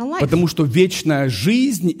have eternal life. Потому что вечная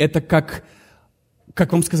жизнь – это как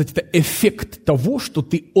вам сказать, это эффект того, что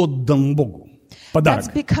ты отдан Богу. Подарок.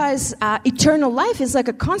 That's because eternal life is like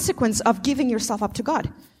a consequence of giving yourself up to God.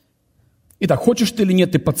 Итак, хочешь ты или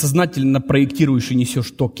нет, ты подсознательно проектируешь и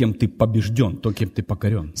несешь то, кем ты побежден, то, кем ты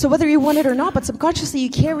покорен. So whether you want it or not, but subconsciously you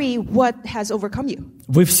carry what has overcome you.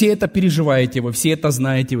 Вы все это переживаете, вы все это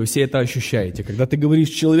знаете, вы все это ощущаете. Когда ты говоришь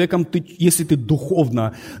с человеком, если ты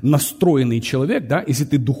духовно настроенный человек, да, если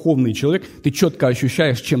ты духовный человек, ты четко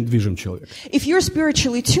ощущаешь, чем движим человек. If you're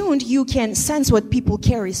spiritually tuned, you can sense what people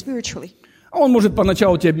carry spiritually. А он может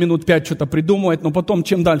поначалу тебе минут 5 что-то придумывать, но потом,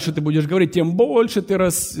 чем дальше ты будешь говорить, тем больше ты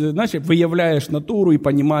выявляешь натуру и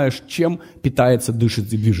понимаешь, чем питается,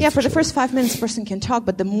 дышит и движется. Yeah, for the first 5 minutes, a person can talk,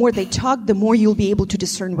 but the more they talk, the more you'll be able to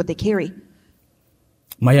discern what they carry.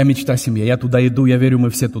 Моя мечта, семья, я туда иду, я верю, мы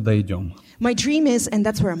все туда идем. My dream is, and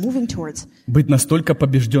that's where I'm moving towards, Быть настолько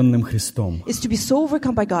побежденным Христом, is to be so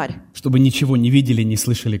overcome by God, чтобы ничего не видели, не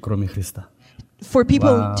слышали, кроме Христа. for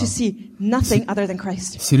people to see nothing other than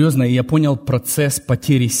Christ. Серьезно, я понял процесс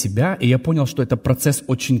потери себя, и я понял, что это процесс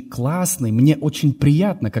очень классный. Мне очень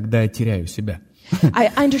приятно, когда я теряю себя. I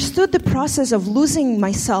understood the process of losing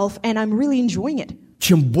myself, and I'm really enjoying it.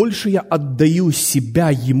 Чем больше я отдаю себя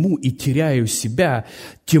Ему и теряю себя,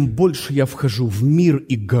 тем больше я вхожу в мир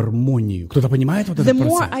и гармонию. Кто-то понимает вот этот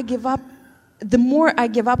процесс? The more I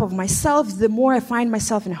give up of myself, the more I find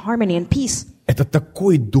myself in harmony and peace. Это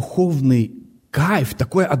такой духовный кайф,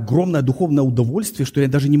 такое огромное духовное удовольствие, что я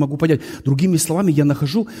даже не могу понять. Другими словами, я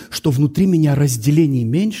нахожу, что внутри меня разделений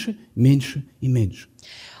меньше, меньше и меньше.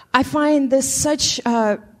 I find this such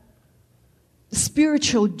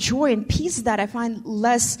spiritual joy and peace that I find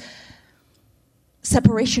less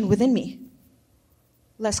separation within me,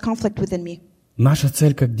 less conflict within me. Наша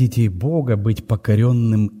цель, как детей Бога, быть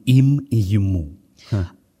покоренным им и Ему.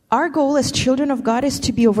 Our goal as children of God is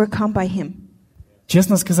to be overcome by Him.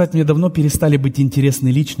 Честно сказать, мне давно перестали быть интересны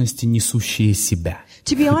личности, несущие себя.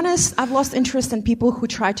 To be honest, I've lost interest in people who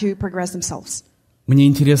try to progress themselves. Мне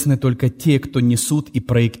интересны только те, кто несут и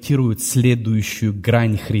проектируют следующую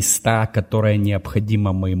грань Христа, которая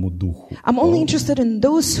необходима моему духу. I'm only interested in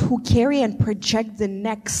those who carry and project the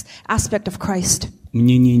next aspect of Christ.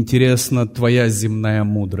 Мне не интересна твоя земная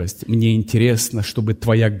мудрость. Мне интересно, чтобы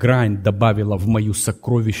твоя грань добавила в мою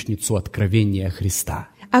сокровищницу откровения Христа.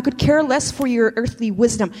 I could care less for your earthly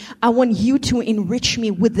wisdom. I want you to enrich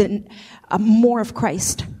me with more of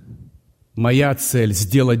Christ. Моя цель —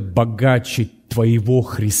 сделать богаче твоего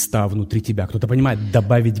Христа внутри тебя. Кто-то понимает?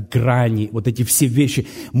 Добавить грани. Вот эти все вещи.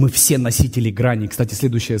 Мы все носители грани. Кстати,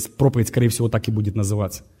 следующая проповедь, скорее всего, так и будет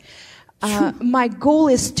называться. My goal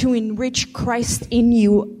is to enrich Christ in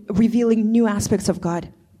you, revealing new aspects of God.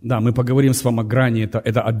 Да, мы поговорим с вами о грани.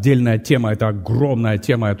 Это отдельная тема, это огромная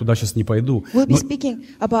тема. Я туда сейчас не пойду. We'll be speaking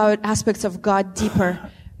about aspects of God deeper.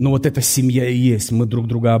 Но вот эта семья и есть. Мы друг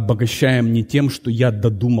друга обогащаем не тем, что я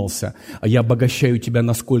додумался, а я обогащаю тебя,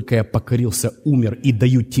 насколько я покорился, умер, и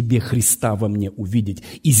даю тебе Христа во мне увидеть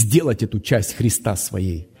и сделать эту часть Христа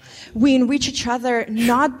своей. We enrich each other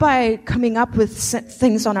not by coming up with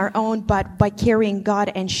things on our own, but by carrying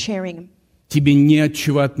God and sharing. Тебе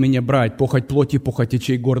нечего от меня брать, похоть плоти, похоть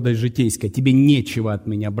очей, гордость житейская. Тебе нечего от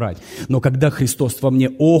меня брать. Но когда Христос во мне,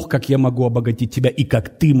 ох, как я могу обогатить тебя, и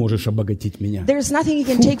как ты можешь обогатить меня. There's nothing you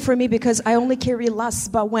can take from me because I only carry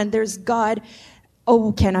lust, but when there's God,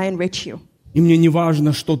 oh, can I enrich you? И мне не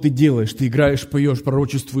важно, что ты делаешь. Ты играешь, поешь,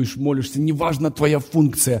 пророчествуешь, молишься. Не важна твоя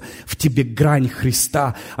функция. В тебе грань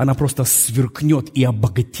Христа. Она просто сверкнет и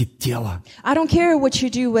обогатит тело. I don't care what you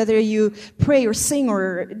do, whether you pray or sing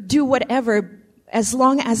or do whatever, as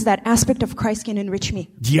long as that aspect of Christ can enrich me.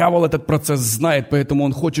 Дьявол этот процесс знает, поэтому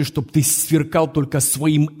он хочет, чтобы ты сверкал только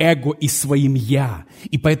своим эго и своим «я».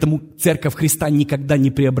 И поэтому церковь Христа никогда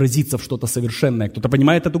не преобразится в что-то совершенное. Кто-то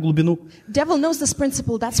понимает эту глубину? Devil knows this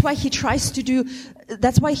principle. That's why he tries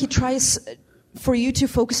for you to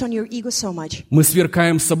focus on your ego so much. Мы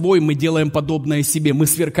сверкаем собой, мы делаем подобное себе. Мы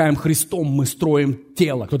сверкаем Христом, мы строим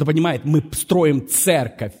тело. Кто-то понимает? Мы строим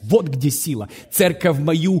церковь. Вот где сила. Церковь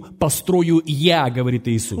мою построю я, говорит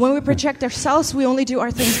Иисус. When we project ourselves, we only do our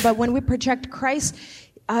things. But when we project Christ,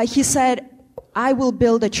 he said, I will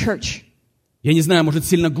build a church. Я не знаю, может,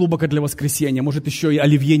 сильно глубоко для воскресенья, может, еще и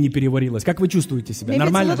оливье не переварилось. Как вы чувствуете себя? Maybe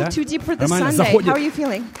Нормально, it's a little да? too deep for the Нормально? Sunday. Заходит? How are you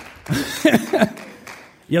feeling?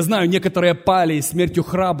 Я знаю, некоторые пали смертью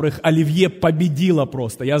храбрых, оливье победило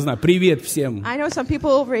просто. Я знаю, привет всем. I know some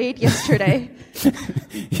people overate yesterday.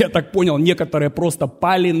 Я так понял, некоторые просто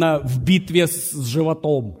пали в битве с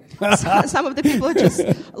животом. Some of the people just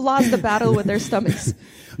lost the battle with their stomachs.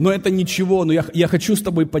 Но это ничего, но я хочу с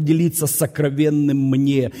тобой поделиться сокровенным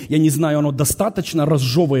мне. Я не знаю, оно достаточно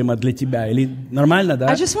разжевываемо для тебя или нормально, да?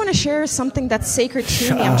 I just want to share something that's sacred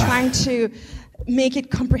to me. I'm trying to make it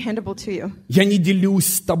comprehensible to you. Я не делюсь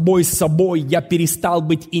с тобой собой, я перестал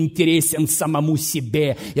быть интересен самому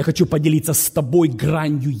себе. Я хочу поделиться с тобой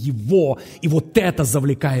гранью Его, и вот это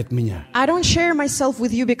завлекает меня. I don't share myself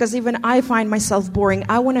with you because even I find myself boring.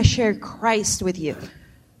 I want to share Christ with you.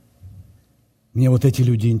 Мне вот эти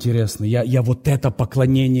люди интересны. Я вот это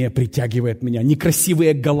поклонение притягивает меня.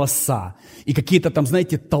 Некрасивые голоса и какие-то там,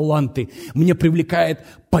 знаете, таланты. Мне привлекает,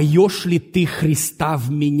 поешь ли ты Христа в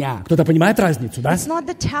меня? Кто-то понимает разницу, да? It's not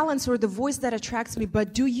the talents or the voice that attracts me,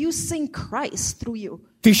 but do you sing Christ through you?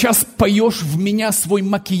 Ты сейчас поешь в меня свой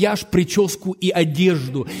макияж, прическу и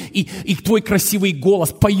одежду, и твой красивый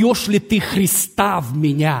голос. Поешь ли ты Христа в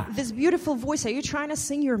меня? This beautiful voice, are you trying to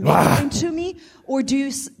sing your makeup into me, or do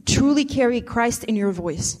you truly carry Christ in your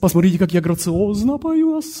voice? Посмотрите, как я грациозно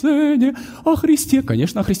пою на сцене о Христе.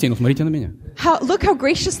 Конечно, о Христе, но смотрите на меня. Look how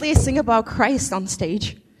graciously I sing about Christ on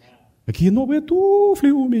stage. Какие новые туфли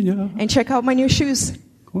у меня, and check out my new shoes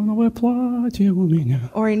какое новое платье у меня.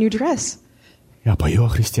 or a new dress. Я пою о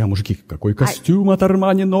Христе, а мужики, какой костюм от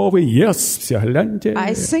Армани новый, все, гляньте.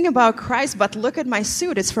 I sing about Christ, but look at my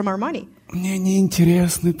suit, it's from Armani. Мне не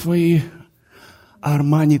интересны твои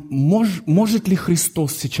Армани. Может ли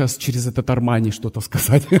Христос сейчас через этот Армани что-то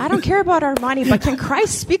сказать? I don't care about Armani, but can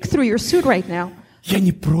Christ speak through your suit right now? Я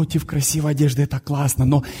не против красивой одежды, это классно,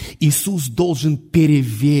 но Иисус должен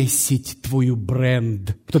перевесить твою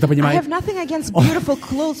бренд. Кто-то I понимает? have nothing against beautiful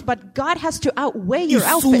clothes, but God has to outweigh your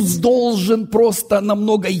Иисус outfits. должен просто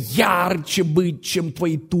намного ярче быть, чем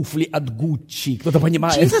твои туфли от Гуччи. Кто-то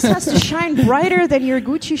понимает? Jesus has to shine brighter than your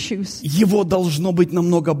Gucci shoes. Его должно быть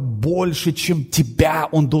намного больше, чем тебя.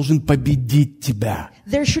 Он должен победить тебя.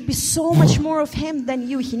 There should be so much more of him than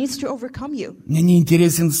you. He needs to overcome you. Мне не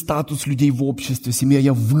интересен статус людей в обществе, семье.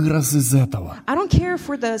 Я вырос из этого. I don't care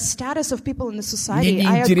for the status of people in the society. Мне,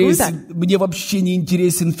 I agree with that. мне вообще не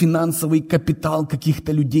интересен финансовый капитал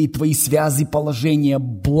каких-то людей, твои связи, положения,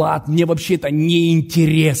 блат. Мне вообще это не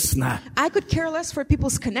интересно. I could care less for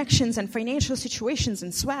people's connections and financial situations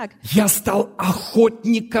and swag. Я стал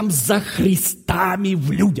охотником за Христами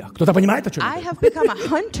в людях. Кто-то понимает, о чем I я? have become a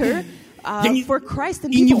hunter for Christ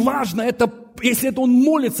in И не people. важно, если это он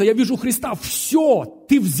молится, я вижу Христа, все,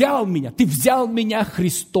 ты взял меня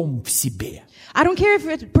Христом в себе. I don't care if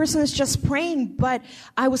a person is just praying, but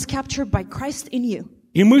I was captured by Christ in you.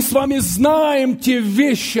 И мы с вами знаем те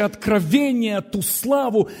вещи, откровения, ту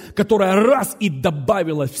славу, которая раз и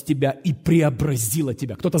добавила в тебя и преобразила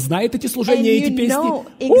тебя. Кто-то знает эти And служения, эти you песни? know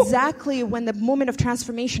exactly when the moment of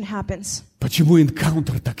transformation happens. Почему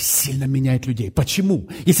энкаунтер так сильно меняет людей? Почему?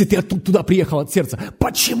 Если ты туда приехал от сердца,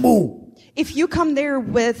 почему? If you come there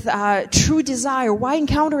with true desire, why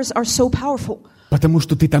encounters are so powerful? Потому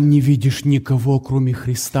что ты там не видишь никого, кроме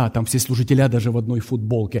Христа. Там все служителя даже в одной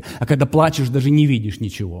футболке. А когда плачешь, даже не видишь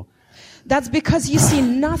ничего. That's because you see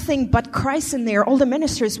nothing but Christ in there. All the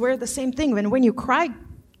ministers wear the same thing. When you cry,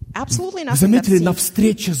 absolutely Вы nothing. заметили, That's на seen.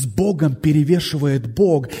 встрече с Богом перевешивает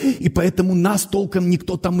Бог. И поэтому нас толком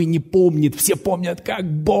никто там и не помнит. Все помнят, как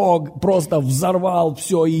Бог просто взорвал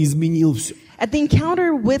все и изменил все. At the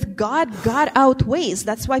encounter with God, God outweighs.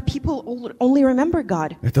 That's why people only remember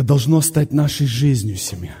God. Это должно стать нашей жизнью,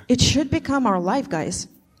 семья. It should become our life, guys.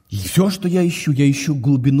 И все, что я ищу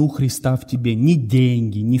глубину Христа в тебе. Не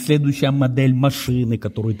деньги, не следующая модель машины,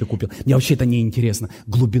 которую ты купил. Мне вообще это не интересно.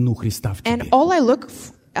 Глубину Христа в And тебе. all I look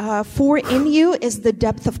for in you is the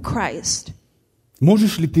depth of Christ.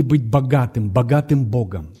 Можешь ли ты быть богатым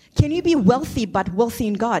Богом? Can you be wealthy but wealthy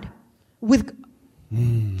in God?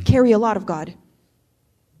 Carry a lot of God.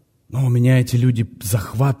 Но меня эти люди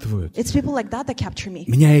захватывают. It's people like that capture me.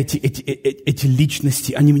 Меня эти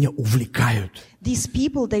личности, они меня увлекают. These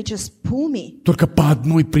people, they just pull me. Только по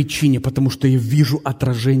одной причине, потому что я вижу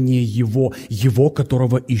отражение Его,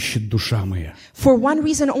 которого ищет душа моя. For one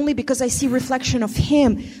reason only, because I see reflection of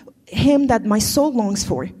Him that my soul longs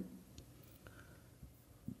for.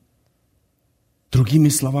 Другими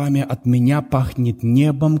словами, от меня пахнет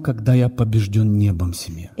небом, когда я побежден небом,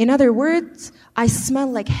 семья. In other words, I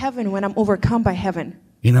smell like heaven when I'm overcome by heaven.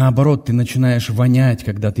 И наоборот, ты начинаешь вонять,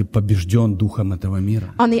 когда ты побежден духом этого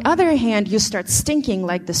мира. On the other hand, you start stinking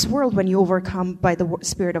like this world when you overcome by the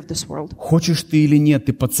spirit of this world. Хочешь ты или нет,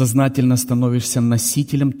 ты подсознательно становишься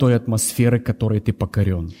носителем той атмосферы, которой ты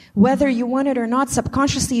покорен. Whether you want it or not,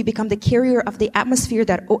 subconsciously you become the carrier of the atmosphere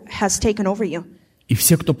that has taken over you. И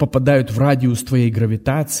все, кто попадают в радиус твоей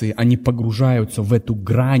гравитации, они погружаются в эту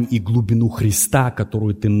грань и глубину Христа,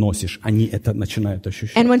 которую ты носишь. Они это начинают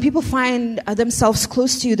ощущать. And when people find themselves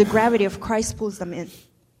close to you, the gravity of Christ pulls them in.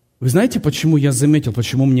 Вы знаете, почему я заметил,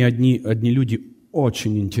 почему мне одни люди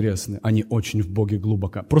очень интересны, они очень в Боге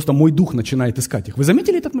глубоко. Просто мой дух начинает искать их. Вы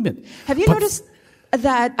заметили этот момент? Have you noticed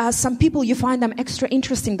that some people, you find them extra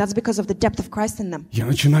interesting? That's because of the depth of Christ in them. Я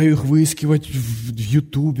начинаю их выискивать в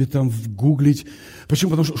Ютубе, гуглить.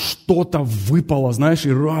 Почему? Потому что что-то выпало, знаешь,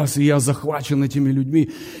 и я захвачен этими людьми.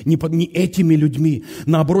 Не этими людьми.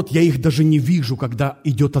 Наоборот, я их даже не вижу, когда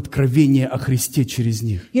идет откровение о Христе через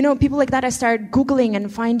них. You know, people like that, I start Googling and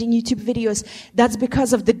finding YouTube videos. That's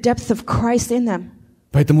because of the depth of Christ in them.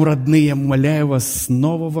 Поэтому, родные, я умоляю вас с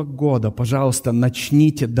Нового года, пожалуйста,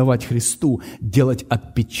 начните давать Христу делать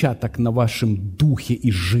отпечаток на вашем духе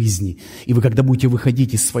и жизни. И вы, когда будете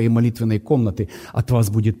выходить из своей молитвенной комнаты, от вас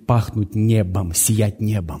будет пахнуть небом, сиять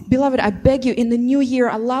небом. Beloved, I beg you, in the new year,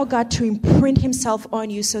 allow God to imprint Himself on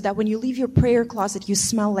you so that when you leave your prayer closet, you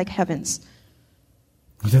smell like heavens.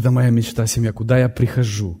 Вот это моя мечта, семья. Куда я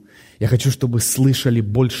прихожу? Я хочу, чтобы слышали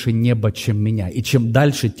больше неба, чем меня. И чем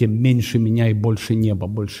дальше, тем меньше меня и больше неба,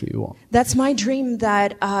 больше Его. That's my dream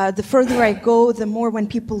that the further I go, the more when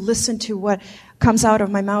people listen to what comes out of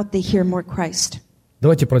my mouth, they hear more Christ.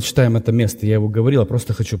 Давайте прочитаем это место. Я его говорил,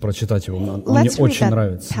 просто хочу прочитать его. Он мне Let's read очень that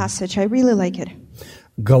нравится. passage. I really like it.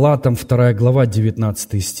 Галатам 2 глава,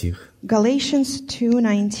 19 стих. Galatians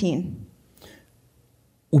 2:19.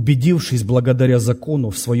 Убедившись благодаря закону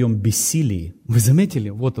в своем бессилии, вы заметили?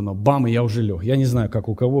 Вот оно, бам, и я уже лег. Я не знаю, как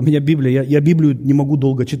у кого. У меня Библия, я Библию не могу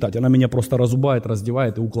долго читать. Она меня просто разубает,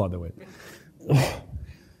 раздевает и укладывает.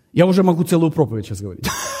 Я уже могу целую проповедь сейчас говорить.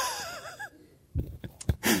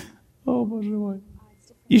 О, Боже мой.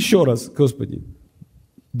 Еще раз, Господи,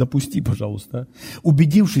 допусти, пожалуйста.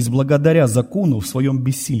 Убедившись благодаря закону в своем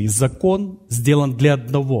бессилии. Закон сделан для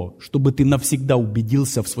одного, чтобы ты навсегда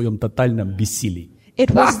убедился в своем тотальном бессилии. It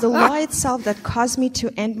was the law itself that caused me to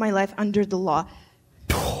end my life under the law.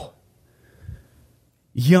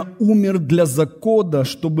 Я умер для закона,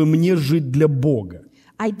 чтобы мне жить для Бога.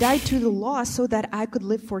 I died to the law so that I could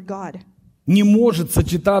live for God. Не может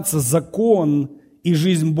сочетаться закон и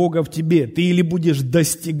жизнь Бога в тебе. Ты или будешь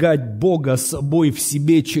достигать Бога собой в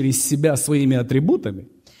себе, через себя, своими атрибутами.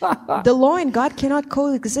 The law and God cannot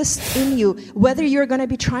coexist in you. Whether you're going to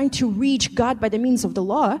be trying to reach God by the means of the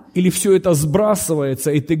law, Или все это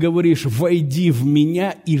сбрасывается, и ты говоришь: «Войди в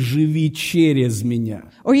меня и живи через меня».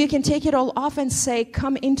 or you can take it all off and say,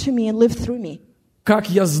 come into me and live through me. Как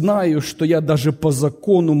я знаю, что я даже по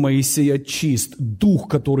закону Моисея чист, дух,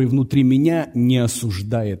 который внутри меня, не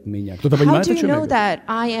осуждает меня. Кто-то How понимает, do о you чем я know говорю? that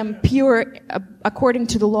I am pure according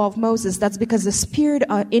to the law of Moses? That's because the spirit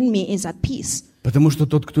in me is at peace. Потому что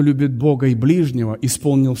тот, кто любит Бога и ближнего,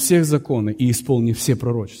 исполнил всех законы и исполнил все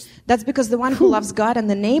пророчества. That's because the one who loves God and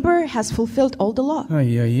the neighbor has fulfilled all the law.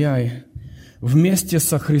 Ай-яй-яй. Вместе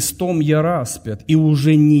со Христом я распят, и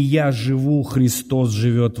уже не я живу, Христос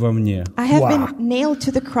живет во мне. I have been nailed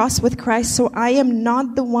to the cross with Christ, so I am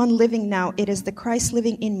not the one living now. It is the Christ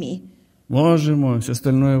living in me. Боже мой, все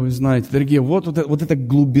остальное вы знаете. Дорогие, вот эта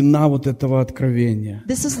глубина вот этого откровения.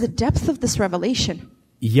 This is the depth of this revelation.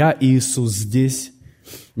 Я, Иисус, здесь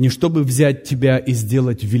не чтобы взять тебя и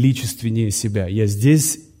сделать величественнее себя. Я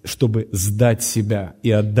здесь, чтобы сдать себя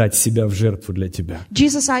и отдать себя в жертву для тебя.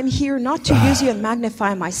 Jesus, I'm here not to use you and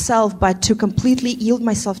magnify myself, but to completely yield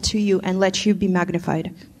myself to you and let you be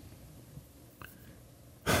magnified.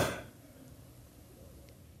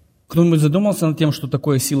 Кто-нибудь задумался над тем, что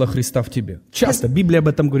такое сила Христа в тебе? Часто Библия об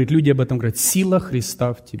этом говорит, люди об этом говорят. Сила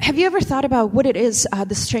Христа в тебе. Have you ever thought about what it is,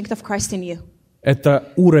 the strength of Christ in you?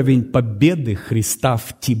 Это уровень победы Христа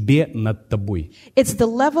в тебе над тобой. It's the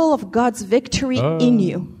level of God's victory in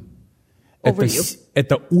you, over you.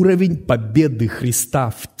 Это уровень победы Христа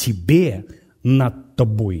в тебе над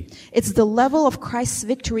тобой. It's the level of Christ's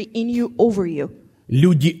victory in you, over you.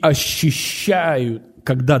 Люди ощущают,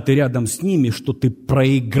 когда ты рядом с ними, что ты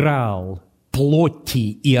проиграл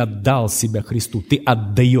плоти и отдал себя Христу. Ты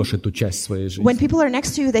отдаешь эту часть своей жизни. When people are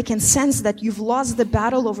next to you, they can sense that you've lost the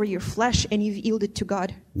battle over your flesh and you've yielded to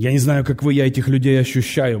God. Я не знаю, как вы, я этих людей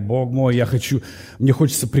ощущаю. Бог мой, мне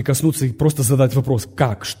хочется прикоснуться и просто задать вопрос.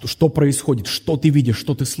 Как? Что происходит? Что ты видишь?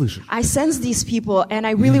 Что ты слышишь? I sense these people and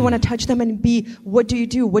I really want to touch them and be, what do you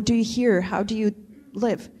do? What do you hear? How do you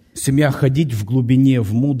live? Семья, ходить в глубине,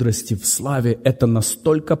 в мудрости, в славе – это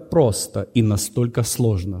настолько просто и настолько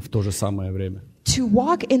сложно в то же самое время. To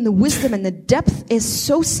walk in the wisdom and the depth is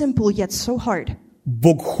so simple yet so hard.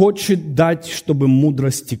 Бог хочет дать, чтобы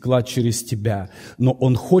мудрость текла через тебя, но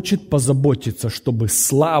Он хочет позаботиться, чтобы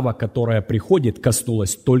слава, которая приходит,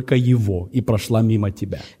 коснулась только Его и прошла мимо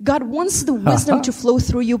тебя. God wants the wisdom to flow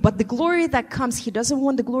through you, but the glory that comes, He doesn't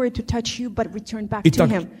want the glory to touch you, but return back to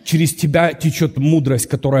Итак, Him. через тебя течет мудрость,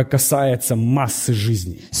 которая касается массы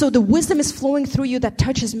жизней. So the wisdom is flowing through you that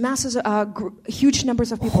touches masses, huge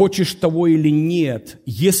numbers of people. Хочешь того или нет,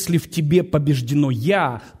 если в тебе побеждено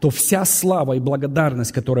 «я», то вся слава и благодарность,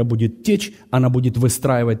 которая будет течь, она будет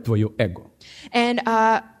выстраивать твое эго. And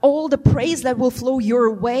all the praise that will flow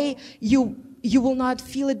your way, you will not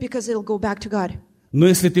feel it because it'll go back to God. Но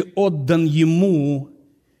если ты отдан Ему,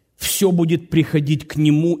 все будет приходить к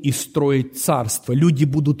Нему и строить царство. Люди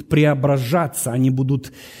будут преображаться, они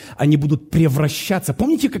будут превращаться.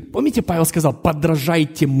 Помните, Павел сказал: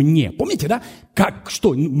 подражайте мне. Помните, да?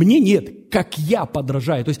 Что? Мне нет. Как я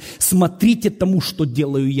подражаю. То есть смотрите тому, что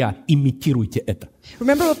делаю я, имитируйте это.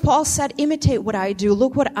 Remember what Paul said, imitate what I do.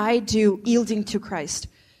 Look what I do, yielding to Christ.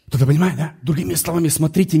 Кто-то понимает, да? Другими словами,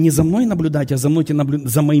 смотрите не за мной наблюдайте, а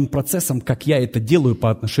за моим процессом, как я это делаю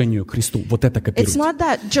по отношению к Христу. Вот это It's копируйте. not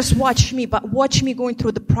that just watch me, but watch me going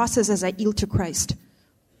through the process as I yield to Christ.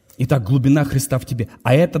 Итак, глубина Христа в тебе.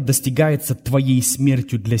 А это достигается твоей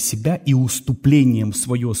смертью для себя и уступлением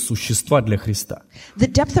своего существа для Христа.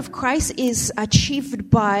 The depth of Christ is achieved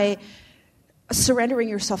by surrendering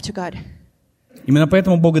yourself to God. Именно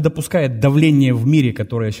поэтому Бог и допускает давление в мире,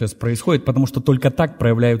 которое сейчас происходит, потому что только так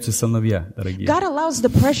проявляются сыновья, дорогие. God allows the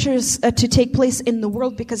pressures to take place in the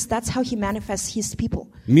world because that's how He manifests His people.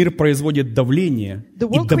 Мир производит давление, The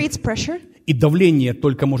world creates pressure, и давление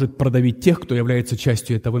только может продавить тех, кто является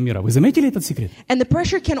частью этого мира. Вы заметили этот секрет? and the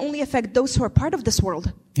pressure can only affect those who are part of this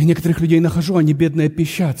world. Я некоторых людей нахожу, они бедные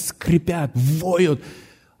пищат, скрипят, воют.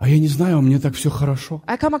 А я не знаю, у меня так все хорошо.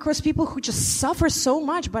 I come across people who just suffer so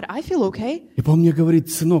much, but I feel okay. И Павел мне говорит: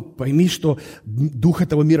 сынок, пойми, что дух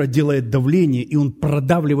этого мира делает давление, и он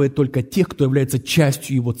продавливает только тех, кто является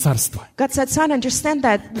частью его царства. God said, son, understand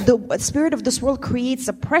that the spirit of this world creates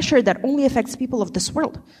a pressure that only affects people of this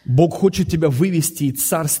world. Бог хочет тебя вывести из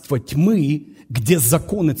царства тьмы, где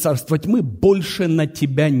законы царства тьмы больше на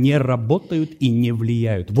тебя не работают и не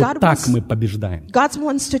влияют. Вот так мы побеждаем. God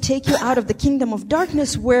wants to take you out of the kingdom of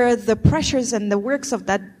darkness where the pressures and the works of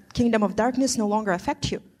that kingdom of darkness no longer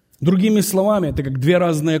affect you. Другими словами, это как две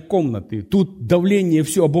разные комнаты. Тут давление,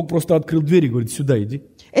 все, а Бог просто открыл дверь и говорит: сюда иди.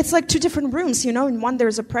 It's like two different rooms, you know. In one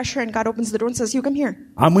there's a pressure and God opens the door and says, you come here.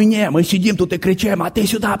 А мы сидим тут и кричим: а ты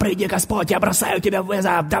сюда приди, Господь, я бросаю тебя в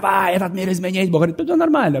вызов, давай этот мир изменить. Бог говорит: это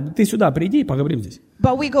нормально, ты сюда приди и поговорим здесь.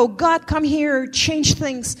 But we go, God, come here, change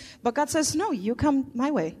things. But God says, no, you come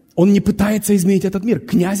my way. Он не пытается изменить этот мир.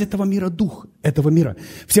 Князь этого мира, дух этого мира.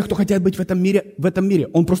 Всех, кто хотят быть в этом мире,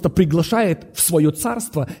 он просто приглашает в свое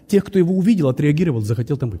царство тех, кто его увидел, отреагировал,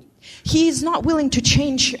 захотел там быть. He is not willing to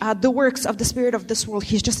change the works of the spirit of this world.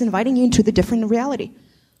 He's just inviting you into the different reality.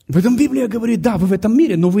 В этом Библия говорит: да, вы в этом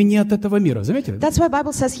мире, но вы не от этого мира. Заметили? That's why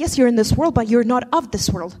Bible says, yes, you're in this world, but you're not of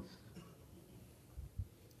this world.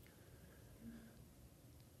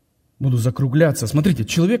 Буду закругляться. Смотрите,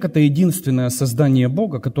 человек — это единственное создание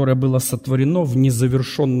Бога, которое было сотворено в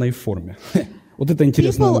незавершенной форме. Вот это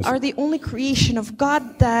интересная People мысль. are the only creation of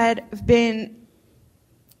God that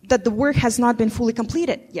the work has not been fully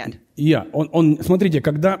completed yet. Смотрите,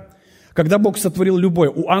 когда Бог сотворил любое,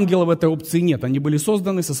 у ангелов этой опции нет. Они были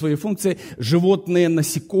созданы со своей функцией: животные,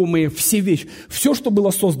 насекомые, все вещи. Все, что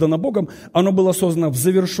было создано Богом, оно было создано в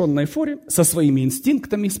завершенной форме, со своими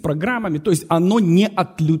инстинктами, с программами. То есть оно не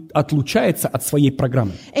отлучается от своей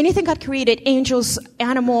программы. Anything God created, angels,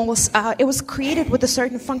 animals, it was created with a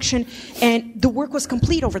certain function, and the work was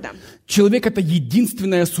complete over them. Человек — это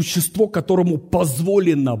единственное существо, которому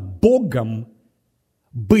позволено Богом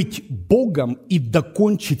быть Богом и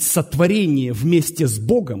докончить сотворение вместе с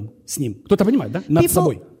Богом, с Ним. Кто-то понимает, да? Над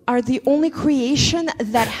собой. People are the only creation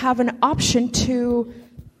that have an option to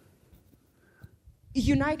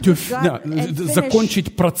unite with God and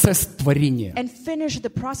закончить процесс творения. finish the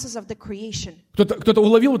process of the creation. Кто-то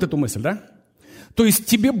уловил вот эту мысль, да? То есть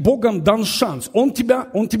тебе Богом дан шанс. Он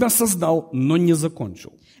тебя создал, но не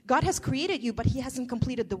закончил. God has created you, but He hasn't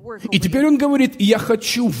completed the work. И теперь Он говорит: я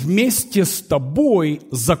хочу вместе с тобой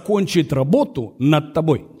закончить работу над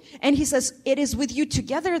тобой. And He says, it is with you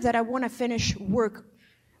together that I want to finish work.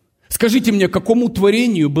 Скажите мне, какому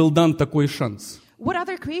творению был дан такой шанс? What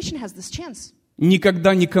other creation has this chance?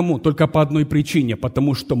 Никогда никому, только по одной причине: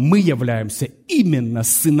 потому что мы являемся именно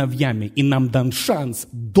сыновьями, и нам дан шанс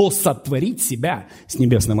досотворить себя с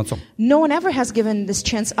Небесным Отцом. No one ever has given this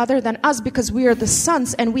chance other than us because we are the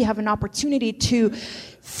sons and we have an opportunity to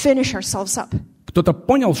finish ourselves up. Кто-то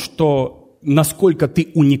понял, что насколько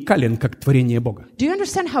ты уникален, как творение Бога? Do you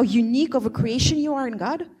understand how unique of a creation you are in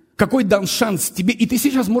God? Какой дан шанс тебе? И ты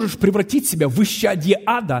сейчас можешь превратить себя в исчадье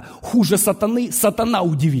ада, хуже сатаны. Сатана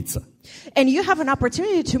удивится. And you have an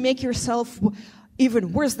opportunity to make yourself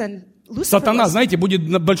even worse than Lucifer. Сатана, знаете, будет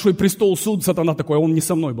на большой престол суд. Сатана такой: он не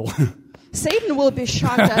со мной был. Satan will be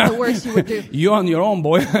shocked at the works you would do. You on your own,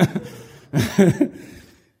 boy.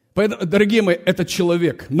 Поэтому, дорогие мои, это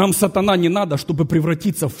человек. Нам сатана не надо, чтобы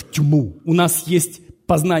превратиться в тьму. У нас есть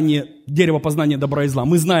дерево познания добра и зла.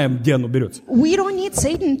 Мы знаем, где оно берется. We don't need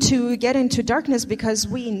Satan to get into darkness because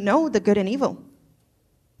we know the good and evil.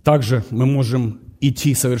 Также мы можем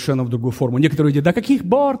идти совершенно в другую форму. Некоторые говорят: да каких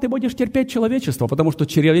пор ты будешь терпеть человечество? Потому что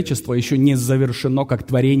человечество еще не завершено как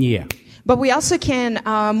творение. But we also can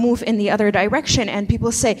move in the other direction, and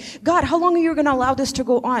people say, God, how long are you going to allow this to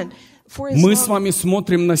go on? Мы с вами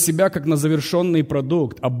смотрим на себя как на завершенный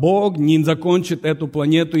продукт, а Бог не закончит эту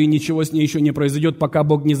планету, и ничего с ней еще не произойдет, пока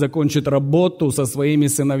Бог не закончит работу со своими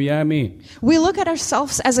сыновьями. We look at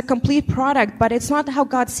ourselves as a complete product, but it's not how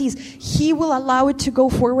God sees. He will allow it to go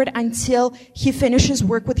forward until He finishes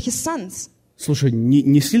work with His sons. Слушай,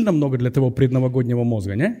 не сильно много для того предновогоднего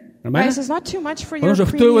мозга, не? Нормально? Guys, it's not too much for Потому your что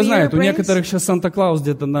кто его pre-New Year знает, у brains. некоторых сейчас Санта-Клаус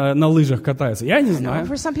где-то на лыжах катается. Я не знаю.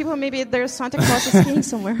 For some people, maybe there's Santa Claus is skiing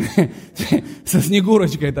somewhere. Со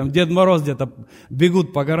Снегурочкой, там, Дед Мороз где-то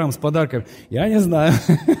бегут по горам с подарками. Я не знаю.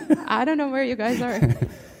 I don't know where you guys are.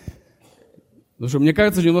 Потому что мне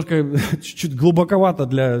кажется, немножко чуть-чуть глубоковато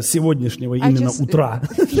для сегодняшнего I именно just утра.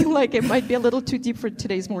 feel like it might be a little too deep for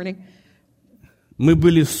today's morning. Мы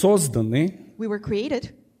были созданы We were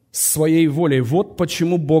created своей волей. Вот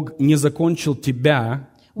почему Бог не закончил тебя.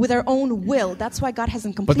 with our own will. That's why God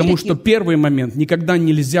hasn't Потому completed что you. первый момент, никогда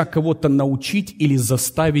нельзя кого-то научить или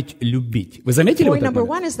заставить любить. Вы заметили вот Point этот number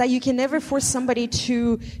момент? one is that you can never force somebody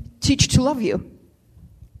to teach to love you.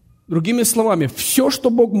 Другими словами, все,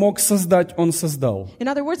 что Бог мог создать, Он создал. In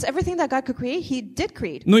other words, everything that God could create, He did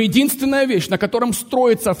create. Но единственная вещь, на котором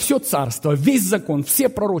строится все царство, весь закон, все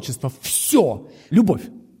пророчества, все – любовь.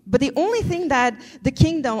 But the only thing that the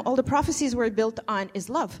kingdom, all the prophecies were built on is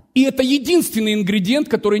love. И это единственный ингредиент,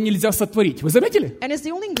 который нельзя сотворить. Вы заметили? And it's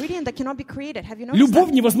the only ingredient that cannot be created. Have you noticed Любовь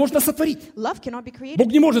that? невозможно сотворить. Love cannot be created.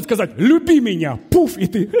 Бог не может сказать «люби меня», пуф, и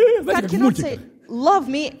ты, знаете, God как в cannot мультиках. say, love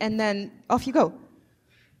me, and then off you go.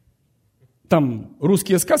 Там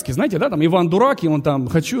русские сказки, знаете, да, там Иван Дурак, и он там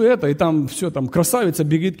 «хочу это», и там все, там красавица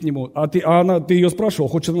бегит к нему, ты ее спрашивал,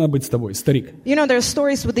 хочет она быть с тобой, старик. You know, there are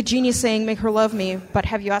stories with the genie saying, make her love me, but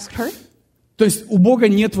have you asked her? То есть у Бога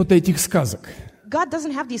нет вот этих сказок. God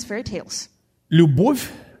doesn't have these fairy tales. Любовь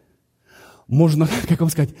можно, как вам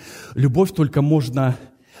сказать, любовь только можно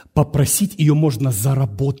попросить, ее можно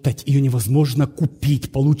заработать, ее невозможно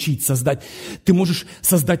купить, получить, создать. Ты можешь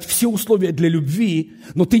создать все условия для любви,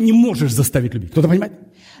 но ты не можешь заставить любить. Кто-то понимает?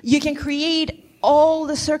 You can create all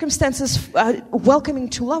the circumstances welcoming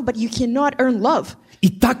to love, but you cannot earn love. И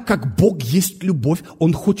так как Бог есть любовь,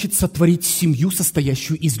 Он хочет сотворить семью,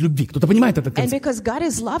 состоящую из любви. Кто-то понимает этот And концепт? because God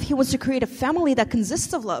is love, He wants to create a family that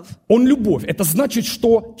consists of love. Он любовь. Это значит,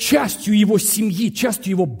 что частью Его семьи, частью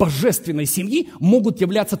Его божественной семьи могут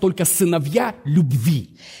являться только сыновья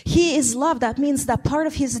любви. He is love. That means that part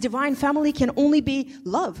of His divine family can only be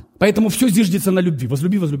love. Поэтому все зиждется на любви.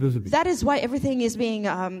 Возлюби, возлюби, возлюби. That is why everything is being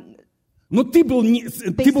Но ты был не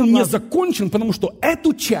on love. закончен, потому что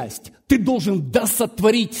эту часть ты должен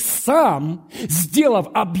досотворить сам, сделав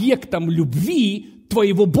объектом любви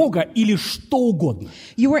твоего Бога или что угодно.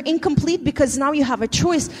 You were incomplete because now you have a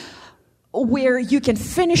choice where you can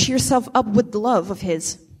finish yourself up with the love of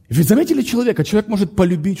His. Ведь заметили человека? Человек может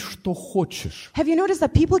полюбить, что хочешь. Have you noticed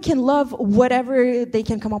that people can love whatever they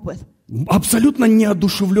can come up with? Абсолютно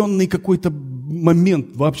неодушевленный какой-то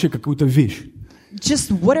момент, вообще какую-то вещь.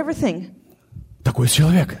 Just whatever thing. Такой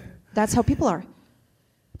человек. That's how people are.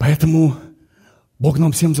 Поэтому Бог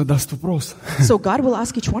нам всем задаст вопрос. So God will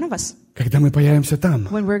ask each one of us Когда мы появимся там,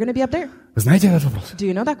 when we're going to be up there. вы знаете этот вопрос? Do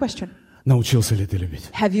you know that question? Научился ли ты любить?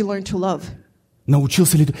 Have you learned to love?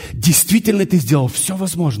 Научился ли ты? Действительно ты сделал все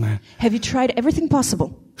возможное, Have you tried everything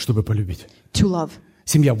possible чтобы полюбить? to love?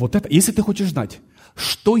 Семья, вот это, если ты хочешь знать,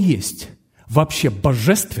 что есть вообще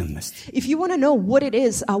божественность, If you want to know what it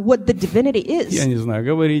is, what the divinity я is, не знаю,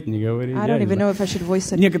 говорить, не говорить. I я don't не even знаю. know if I should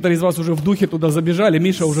voice it. Некоторые из вас уже в духе туда забежали,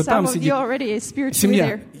 Миша уже Some там of you сидит. already is spiritually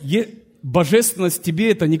Семья, there. божественность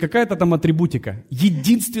тебе это не какая-то там атрибутика.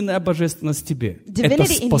 Единственная божественность тебе – это Divinity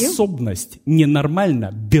in you. способность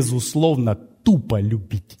ненормально, безусловно, тупо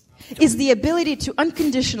любить. Is the ability to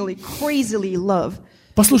unconditionally, crazily love.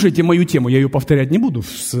 Послушайте мою тему, я ее повторять не буду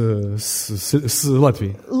с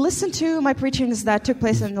Латвии. Listen to my preachings that took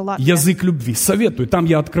place in the Latvia. Язык любви. Советую, там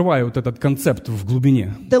я открываю вот этот концепт в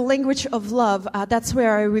глубине. The language of love, that's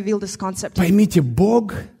where I reveal this concept. Поймите,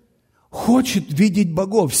 Бог хочет видеть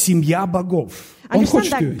богов, семья богов. Он Understand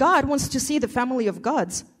хочет that ее. God wants to see the family of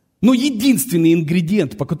gods. Но единственный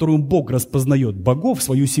ингредиент, по которому Бог распознает богов,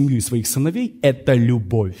 свою семью и своих сыновей, это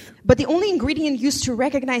любовь. But the only ingredient used to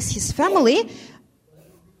recognize His family,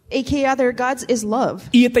 aka other gods, is love.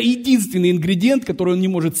 И это единственный ингредиент, который Он не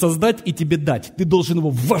может создать и тебе дать. Ты должен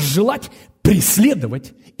его возжелать,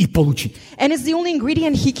 преследовать и получить. And it's the only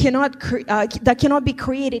ingredient He cannot that cannot be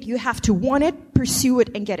created. You have to want it, pursue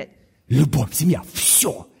it, and get it. Любовь, семья,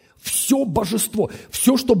 все. Все божество,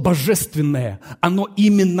 все, что божественное, оно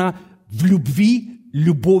именно в любви,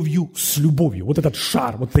 любовью с любовью. Вот этот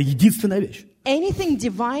шар, вот это единственная вещь. Anything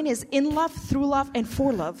divine is in love, through love, and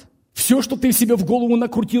for love. Все, что ты себе в голову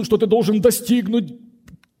накрутил, что ты должен достигнуть,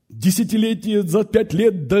 десятилетие, за 5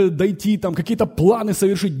 лет дойти, там какие-то планы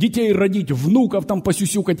совершить, детей родить, внуков там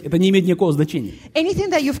посюсюкать, это не имеет никакого значения.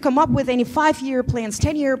 Anything that you've come up with, any 5-year plans,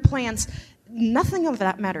 10-year plans, nothing of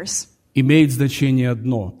that matters. имеет значение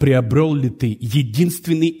одно. Приобрел ли ты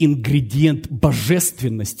единственный ингредиент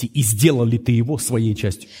божественности и сделал ли ты его своей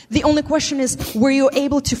частью? The only question is, were you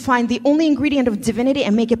able to find the only ingredient of divinity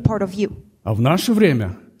and make it part of you? А в наше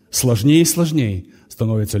время сложнее и сложнее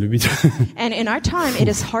становится любить. And in our time, it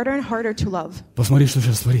is harder and harder to love. Посмотри, что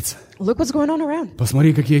сейчас творится. Look what's going on around.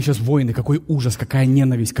 Посмотри, какие сейчас войны, какой ужас, какая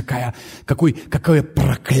ненависть, какое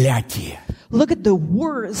проклятие. Look at the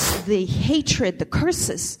wars, the hatred, the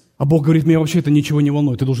curses. А Бог говорит, меня вообще это ничего не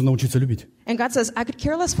волнует, ты должен научиться любить. And God says, I could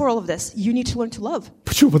care less for all of this. You need to learn to love.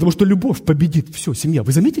 Почему? Потому что любовь победит все, семья.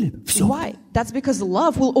 Вы заметили это? Все. Why? That's because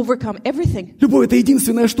love will overcome everything. Любовь – это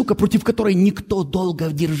единственная штука, против которой никто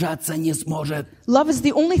долго держаться не сможет. Love is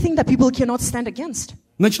the only thing that people cannot stand against.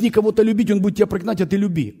 Начни кого-то любить, он будет тебя проклинать, а ты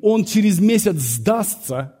люби. Он через месяц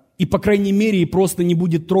сдастся и, по крайней мере, и просто не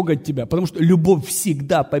будет трогать тебя. Потому что любовь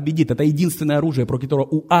всегда победит. Это единственное оружие, против которого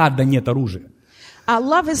у ада нет оружия.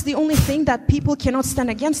 Love is the only thing that people cannot stand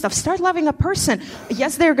against. Start loving a person.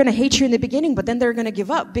 Yes, they're going to hate you in the beginning, but then they're going to give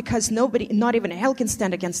up because nobody, not even hell, can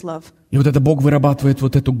stand against love. И вот это Бог вырабатывает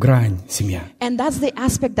вот эту грань, семья. And that's the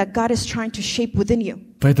aspect that God is trying to shape within you.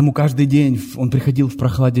 Поэтому каждый день он приходил в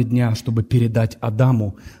прохладе дня, чтобы передать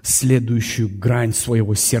Адаму следующую грань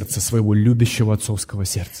своего сердца, своего любящего отцовского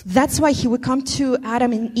сердца. That's why he would come to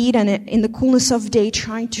Adam and Eve and in the coolness of day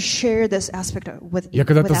trying to share this aspect with Я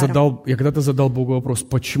когда-то Adam. задал Богу вопрос,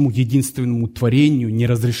 почему единственному творению не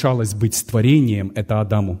разрешалось быть с творением, это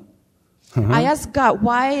Адаму. I asked God,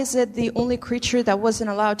 why is it the only creature that wasn't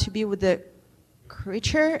allowed to be with the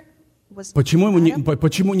creature? Почему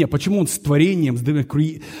он с творением,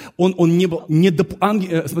 он не был,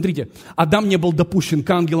 смотрите, Адам не был допущен к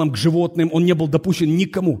ангелам, к животным, он не был допущен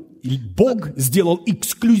никому. И Бог сделал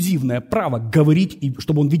эксклюзивное право говорить,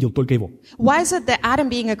 чтобы он видел только его. Why is it that Adam,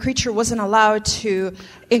 being a creature, wasn't allowed to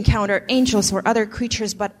encounter angels or other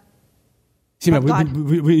creatures, but Семья,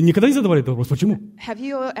 вы никогда не задавали этот вопрос? Почему? Have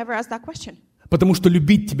you ever asked that question? Потому что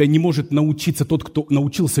любить тебя не может научиться тот, кто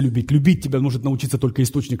научился любить. Любить тебя может научиться только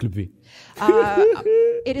источник любви.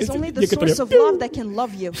 It is only the source of love that can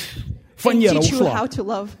love you and teach you how to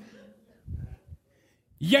love.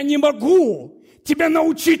 Я не могу тебя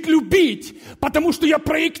научить любить, потому что я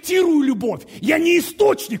проектирую любовь. Я не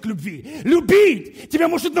источник любви. Любить тебя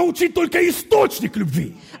может научить только источник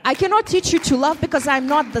любви. I cannot teach you to love because I'm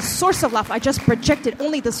not the source of love. I just project it.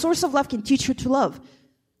 Only the source of love can teach you to love.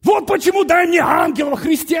 Вот почему дай мне ангелов,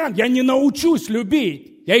 христиан. Я не научусь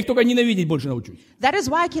любить. Я их только ненавидеть больше научусь. That is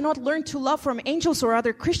why I cannot learn to love from angels or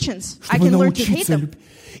other Christians. I can learn to hate them.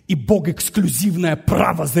 И Бог эксклюзивное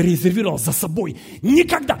право зарезервировал за собой.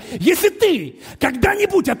 Никогда. Если ты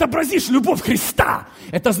когда-нибудь отобразишь любовь Христа,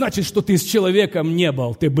 это значит, что ты с человеком не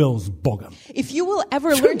был, ты был с Богом. If you will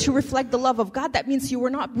ever learn to reflect the love of God, that means you were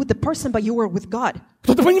not with the person, but you were with God.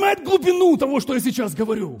 Кто-то понимает глубину того, что я сейчас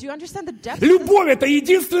говорю? Do you understand the depth? Любовь – это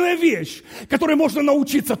единственная вещь, которой можно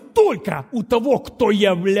научиться только у того, кто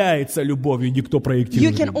является любовью, не кто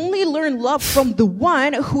проектирует. You can only learn love from the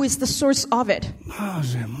one who is the source of it.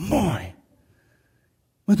 Боже мой!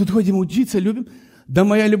 Мы тут ходим учиться, любим. Да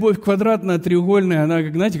моя любовь квадратная, треугольная, она,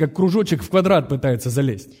 знаете, как кружочек в квадрат пытается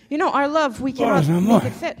залезть. You know, our love, we cannot make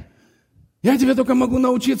it fit. Я тебе только могу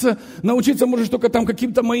научиться можешь только там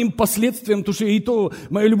каким-то моим последствиям, потому что и то,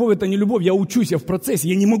 моя любовь это не любовь, я учусь, я в процессе,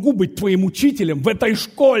 я не могу быть твоим учителем в этой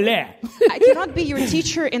школе. I cannot be your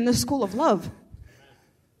teacher in the school of love.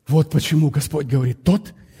 Вот почему Господь говорит,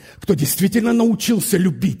 тот, кто действительно научился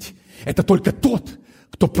любить, это только тот,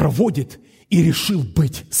 кто проводит и решил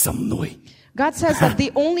быть со мной. God says that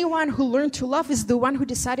the only one who learned to love is the one who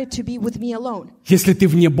decided to be with me alone. Если ты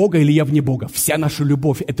вне Бога или я вне Бога, вся наша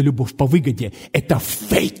любовь – это любовь по выгоде, это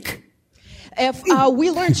фейк. If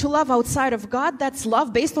we learn to love outside of God, that's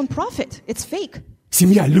love based on profit. It's fake.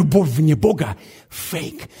 Семья, любовь вне Бога –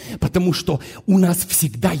 фейк, потому что у нас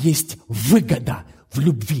всегда есть выгода в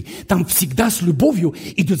любви. Там всегда с любовью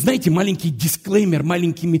идет, знаете, маленький дисклеймер,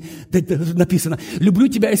 маленькими написано: «Люблю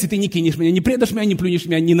тебя, если ты не кинешь меня, не предашь меня, не плюнешь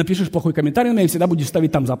меня, не напишешь плохой комментарий на меня, и всегда будешь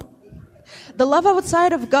ставить там зап». The love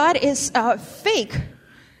outside of God is fake.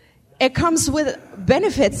 It comes with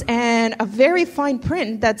benefits and a very fine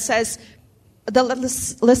print that says the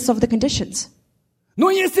list of the conditions.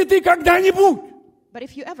 Но если ты когда-нибудь But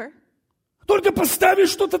if you ever только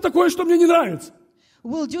поставишь что-то такое, что мне не нравится,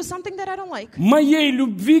 will do something that I don't like, моей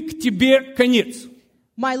любви к тебе конец.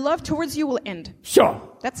 my love towards you will end. Все.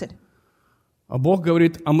 That's it. А Бог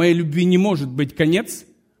говорит, а моей любви не может быть конец,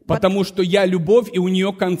 потому что я любовь, и у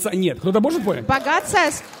нее конца нет. Кто-то может понять? But God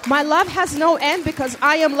says, my love has no end because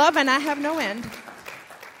I am love and I have no end.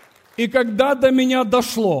 И когда до меня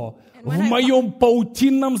дошло, в моем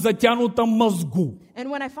паутинном затянутом мозгу, And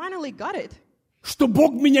when I finally got it, что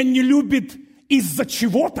Бог меня не любит из-за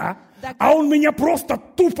чего-то, а Он меня просто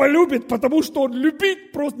тупо любит, потому что Он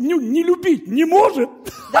любить просто не любить не может.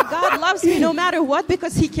 that God loves me no matter what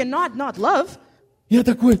because He cannot not love. Я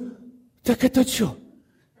такой, так это что?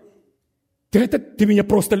 Ты меня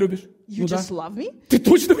просто любишь? You just love me? Ты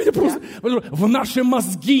точно меня просто... В наши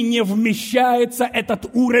мозги не вмещается этот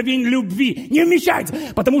уровень любви. Не вмещается.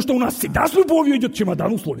 Потому что у нас всегда с любовью идет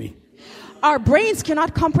чемодан условий. Our brains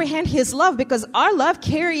cannot comprehend His love because our love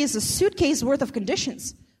carries a suitcase worth of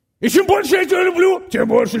conditions. И чем больше я тебя люблю, тем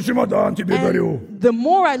больше чемодан тебе дарю. And the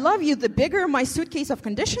more I love you, the bigger my suitcase of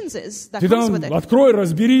conditions is that Ты comes там with it. открой,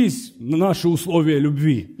 разберись на наши условия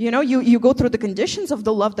любви. You know, you go through the conditions of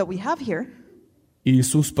the love that we have here.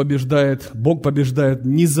 Иисус побеждает, Бог побеждает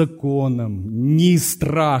не законом, не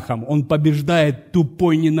страхом. Он побеждает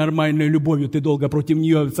тупой, ненормальной любовью. Ты долго против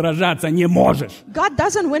нее сражаться не можешь. God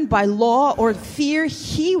doesn't win by law or fear.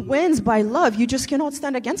 He wins by love. You just cannot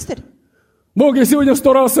stand against it. Бог, я сегодня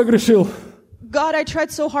 100 раз согрешил. God, I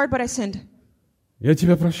tried so hard, but I sinned. Я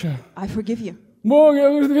тебя прощаю. I forgive you. Бог,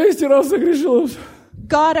 я 200 раз согрешил.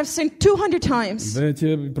 God, I've sinned 200 times. Да я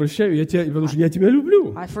тебя прощаю, потому что я тебя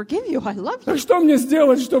люблю. I forgive you. I love you. Так что мне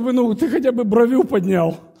сделать, чтобы, ты хотя бы бровью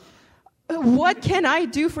поднял? What can I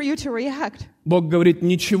do for you to react? Бог говорит,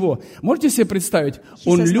 ничего. Можете себе представить,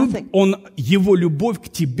 Его любовь к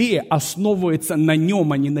тебе основывается на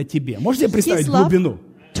Нем, а не на тебе. Можете себе представить His love глубину?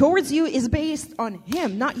 towards you is based on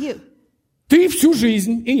Him, not you. Ты всю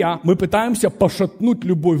жизнь, и я, мы пытаемся пошатнуть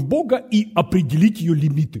любовь Бога и определить ее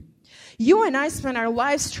лимиты. You and I spend our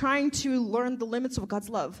lives trying to learn the limits of God's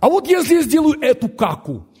love. А вот если я сделаю эту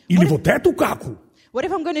каку, или вот эту каку, What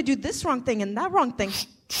if I'm going to do this wrong thing and that wrong thing?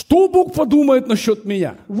 что Бог подумает насчет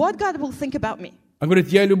меня? What God will think about me? Он говорит,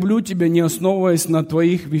 я люблю тебя, не основываясь на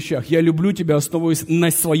твоих вещах. Я люблю тебя, основываясь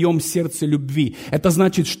на своем сердце любви. Это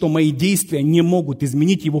значит, что мои действия не могут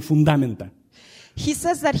изменить его фундамента. He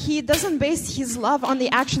says that He doesn't base His love on the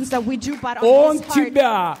actions that we do, but on Он His heart.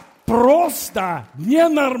 тебя просто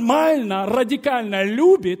ненормально, радикально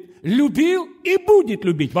любил и будет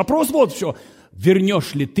любить. Вопрос вот в чем.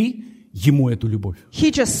 Вернешь ли ты ему эту любовь?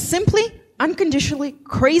 He just simply, unconditionally,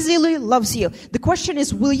 crazily loves you. The question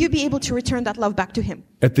is, will you be able to return that love back to Him?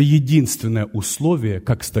 Это единственное условие,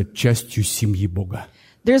 как стать частью семьи Бога.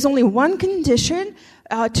 There's only one condition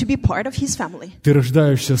to be part of His family. Ты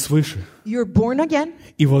рождаешься свыше You're born again.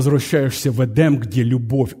 и возвращаешься в Эдем, где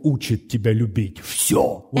любовь учит тебя любить.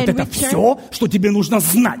 Все. Вот And это return- все, что тебе нужно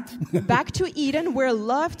знать. Back to Eden, where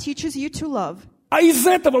love teaches you to love. А из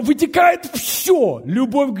этого вытекает все.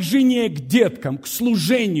 Любовь к жене, к деткам, к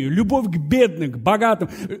служению, любовь к бедным, к богатым.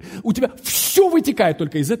 У тебя все вытекает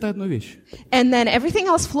только из этой одной вещи. And then everything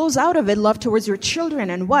else flows out of it, love towards your children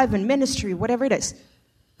and wife and ministry, whatever it is.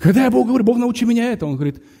 Когда я Богу говорю, Бог, научи меня это, Он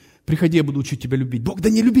говорит, приходи, я буду учить тебя любить. Бог, да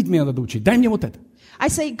не любить меня надо учить, дай мне вот это. I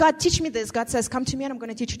say, God, teach me this. God says, come to me and I'm going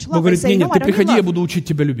to teach you to Бог love. I говорит, say, нет, no, ты I don't need приходи, я love. буду учить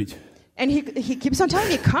тебя любить. And he keeps on telling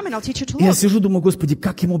me, come and I'll teach you to И я love. сижу, думаю, Господи,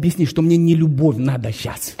 как ему объяснить, что мне не любовь надо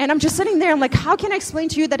сейчас? And I'm just sitting there, I'm like, how can I explain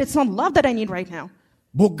to you that it's not love that I need right now?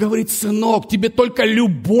 Бог говорит, сынок, тебе только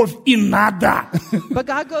любовь и надо. But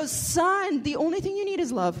God goes, son, the only thing you need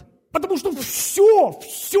is love. Потому что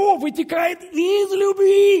все вытекает из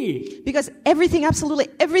любви. Because everything, absolutely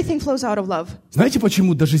everything flows out of love. Знаете,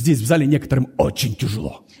 почему даже здесь, в зале, некоторым очень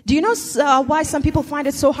тяжело? Do you know why some people find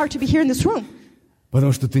it so hard to be here in this room?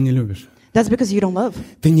 Потому что ты не любишь. That's because you don't love.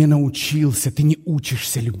 Ты не научился, ты не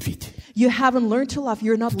учишься любить. You haven't learned to love.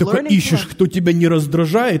 You're not Ты только learning to ищешь, love. кто тебя не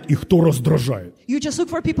раздражает и кто раздражает. You just look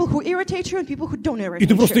for people who irritate you and people who don't И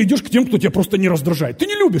ты irritate просто you. идешь к тем, кто тебя просто не раздражает. Ты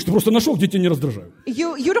не любишь, ты просто нашел, где тебя не раздражают.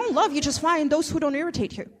 You don't love, you just find those who don't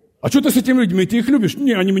irritate you. А что ты с этими людьми? Ты их любишь?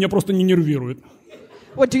 Не, они меня просто не нервируют.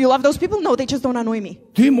 What, do you love those people? No, they just don't annoy me.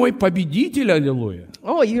 Ты мой победитель, аллилуйя.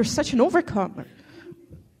 Oh, you're such an overcomer.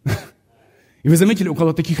 И вы заметили,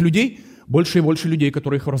 около таких людей больше и больше людей,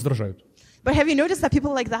 которые их раздражают. But have you noticed that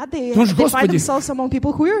people like that, they Ну ж, find Господи. themselves among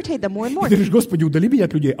people who irritate them more and more. И ты говоришь, Господи, удали меня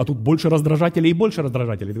от людей, а тут больше раздражателей и больше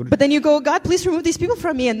раздражателей. Ты говоришь, But then you go, God, please remove these people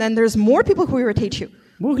from me, and then there's more people who irritate you.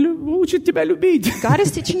 Бог учит тебя любить. God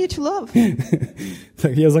is teaching you to love.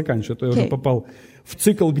 Так, я заканчиваю, а то я уже Okay. попал в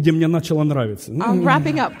цикл, где мне начало нравиться. I'm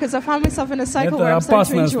wrapping up because I found myself in a cycle where Это I'm starting to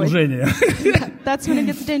опасное enjoy. служение. That's when it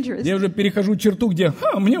gets dangerous. Я уже перехожу черту, где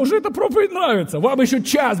мне уже эта проповедь нравится. Вам еще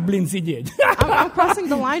час, сидеть. I'm crossing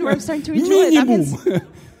the line where I'm starting to enjoy it. That Минимум. means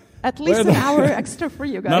at least an hour extra for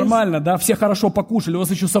you guys. Нормально, да? Все хорошо покушали. У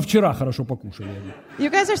вас еще со вчера хорошо покушали.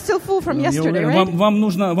 You guys are still full from Я yesterday, уверен,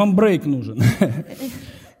 right? вам брейк нужен.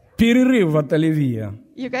 Перерыв от оливье.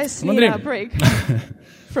 You guys Ну, need a Андрей. break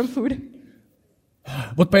from food.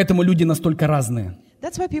 Вот поэтому люди настолько разные.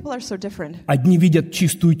 That's why people are so different. Одни видят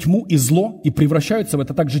чистую тьму и зло и превращаются в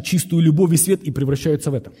это, также чистую любовь и свет и превращаются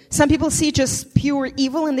в это. Some people see just pure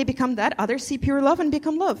evil and they become that. Others see pure love and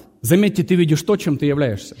become love. Заметьте, ты видишь то, чем ты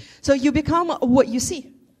являешься. So you become what you see.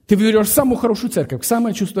 Ты ведешь самую хорошую церковь,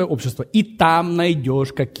 самое чистое общество, и там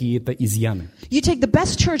найдешь какие-то изъяны. You take the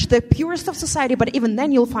best church, the purest of society, but even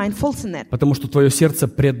then you'll find faults in it. Потому что твое сердце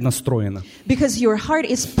преднастроено. Because your heart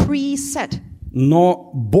is preset. Но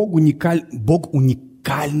Бог уникальный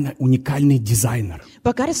дизайнер.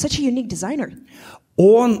 But God is such a unique designer.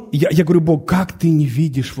 Я говорю, Бог, как ты не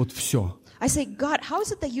видишь вот все? I say, God, how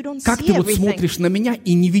is it that you don't Как see ты вот everything? смотришь на меня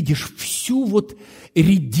и не видишь всю вот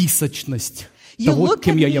редисочность You того, look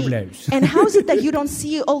кем at я me, являюсь? and how is it that you don't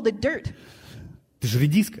see all the dirt? Ты же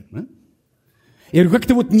редиска, да? Я говорю, как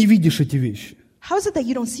ты вот не видишь эти вещи? How is it that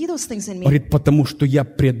you don't see those things in Он me? говорит, потому что я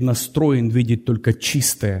преднастроен видеть только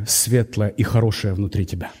чистое, светлое и хорошее внутри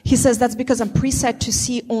тебя. He says that's because I'm preset to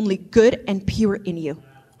see only good and pure in you.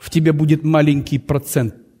 В тебе будет маленький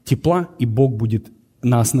процент тепла, и Бог будет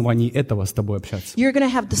на основании этого с тобой общаться. You're going to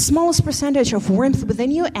have the smallest percentage of warmth within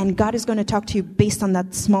you, and God is going to talk to you based on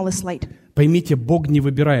that smallest light. Поймите, Бог не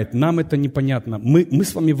выбирает, нам это непонятно. Мы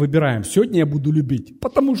с вами выбираем. Сегодня я буду любить,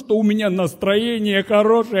 потому что у меня настроение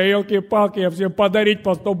хорошее, елки-палки, я всем подарить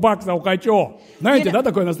по $100 хочу. Знаете, да,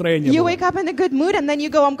 такое настроение You было? wake up in a good mood, and then you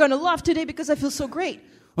go, I'm going to love today because I feel so great.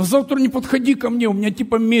 А завтра не подходи ко мне, у меня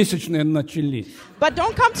типа месячные начались. But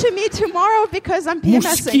don't come to me tomorrow because I'm PMSing.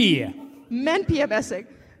 Мужские. Men PMSing.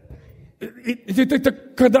 Это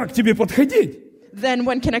когда к тебе подходить? Then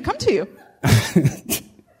when can I come to you?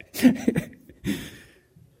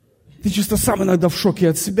 Ты чисто сам иногда в шоке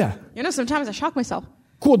от себя. You know, sometimes I shock myself.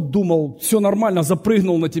 Кот думал, все нормально,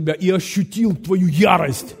 запрыгнул на тебя и ощутил твою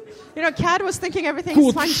ярость. You know, Cat was thinking everything is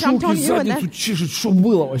Кот fine, в jumped шоке, on you, and задницу then чешет, что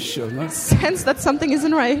было вообще, да? sense that something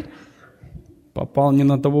isn't right. Попал не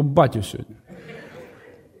на того батю сегодня.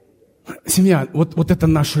 Семья, вот это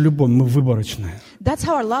наша любовь, мы выборочная. That's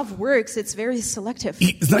how our love works. It's very selective.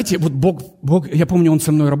 И знаете, вот Бог, я помню, Он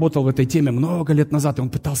со мной работал в этой теме много лет назад, и Он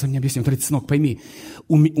пытался мне объяснить. Он говорит, сынок, пойми,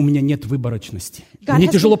 у меня нет выборочности. God Мне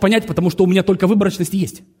has тяжело been- понять, потому что у меня только выборочность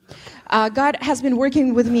есть. God has been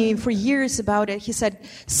working with me for years about it. He said,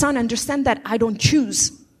 son, understand that I don't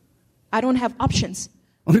choose. I don't have options.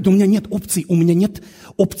 Он говорит, у меня нет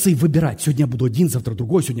опций выбирать. Сегодня я буду один, завтра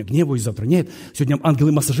другой, сегодня гневаюсь, завтра нет. Сегодня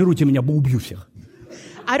ангелы массажируйте меня, бо убью всех.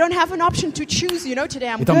 I don't have an option to choose. You know, today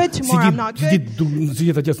I'm И там good, tomorrow I'm not good.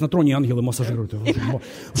 сидит отец на троне, и ангелы массажируют. Что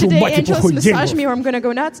у Today бати angels плохой день massage был. me or I'm going to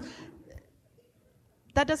go nuts.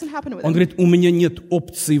 That doesn't happen with Он him. говорит, у меня нет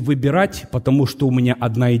опции выбирать, потому что у меня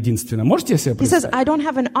одна единственная. Можете себе He says, представить? I don't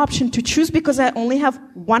have an option to choose because I only have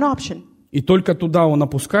one option. И только туда он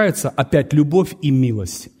опускается, опять любовь и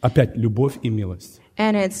милость. Опять любовь и милость.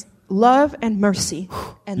 And it's love and mercy.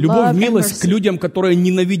 And Любовь love и and милость к mercy. людям, которые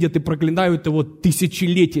ненавидят и проклинают его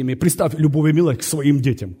тысячелетиями. Представь, любовь и милость к своим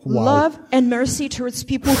детям. Вау. Love and mercy towards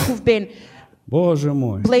people who've been Боже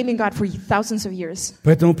мой. blaming God for thousands of years.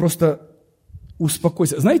 Поэтому просто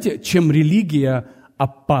успокойся. Знаете, чем религия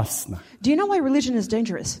опасна? Do you know why religion is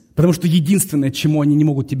dangerous? Потому что единственное, чему они не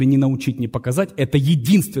могут тебе ни научить, ни показать, это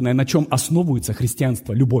единственное, на чем основывается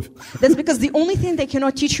христианство, любовь. That's because the only thing they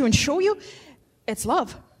cannot teach you and show you, it's love.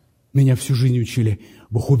 Меня всю жизнь учили,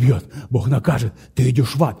 Бог убьет, Бог накажет, ты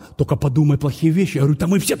идешь в ад, только подумай плохие вещи. Я говорю, да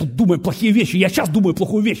мы все тут думаем плохие вещи, я сейчас думаю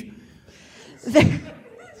плохую вещь.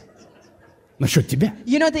 Насчет тебя.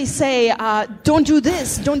 You know, they say, don't do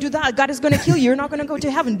this, don't do that. God is going to kill you. You're not going to go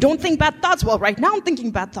to heaven. Don't think bad thoughts. Well, right now I'm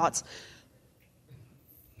thinking bad thoughts.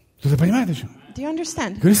 Ты понимаешь, о чем? Do you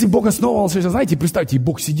understand? Говорю, если Бог основывался, знаете, представьте, и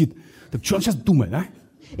Бог сидит, так что он сейчас думает, а?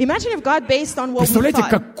 Imagine if God based on what we Представляете,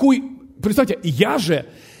 thought. представьте, я же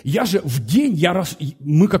в день,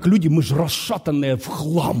 мы как люди, мы же расшатанные в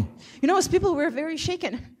хлам. You know, as people, we're very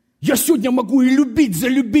shaken. Я сегодня могу и любить,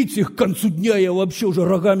 залюбить их к концу дня, я вообще уже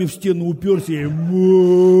рогами в стену уперся.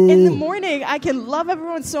 In the morning, I can love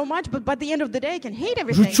everyone so much, but by the end of the day, I can hate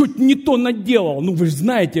Уже everything. чуть не то наделал. Ну, вы же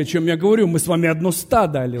знаете, о чем я говорю. Мы с вами одно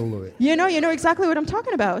стадо, аллилуйя. You know exactly what I'm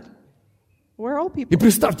talking about. We're all И people.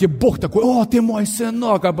 представьте, Бог такой, о, ты мой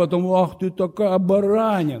сынок, а потом, ах, ты такая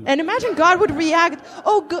баранина. And imagine God would react,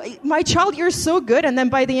 oh, my child, you're so good. And then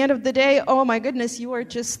by the end of the day, oh my goodness, you are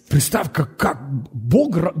just... Представь, как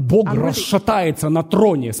Бог расшатается на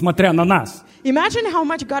троне, смотря на нас. Imagine how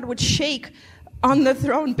much God would shake on the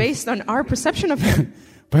throne based on our perception of Him.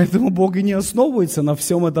 Поэтому Бог и не основывается на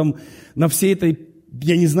всем этом, на всей этой,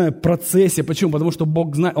 я не знаю, процессе. Почему? Потому что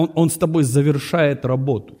Бог знает, Он с тобой завершает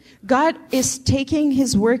работу. God is taking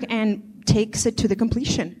His work and takes it to the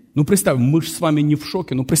completion. Ну, представь, мы же с вами не в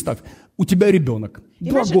шоке, ну, представь, у тебя ребенок,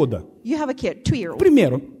 2 года, You have a kid, 2-year-old, к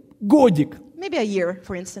примеру, годик, maybe a year,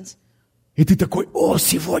 for instance. и ты такой: о,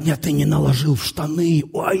 сегодня ты не наложил в штаны,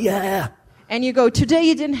 ой-е. And you go, today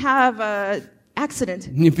you didn't have an accident.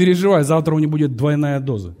 Не переживай, завтра у него будет двойная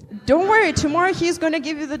доза. Don't worry, tomorrow he's going to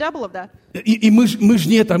give you the double of that. И мы ж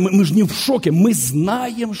не в шоке, мы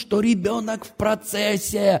знаем, что ребенок в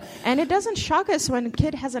процессе. And it doesn't shock us when a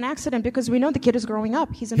kid has an accident because we know the kid is growing up.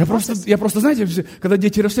 He's in process. Я просто, знаете, когда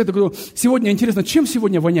дети растут, я говорю: сегодня интересно, чем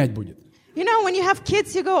сегодня вонять будет? You know, when you have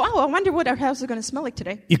kids, you go, oh, I wonder what our house is going to smell like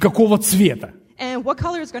today. И какого цвета? And what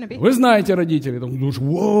color it's going to be. Вы знаете, родители, там думаешь: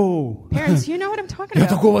 вау, Parents, you know what I'm talking я about.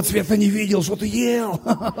 такого цвета не видел, что ты ел.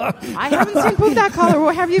 I haven't seen poop that color.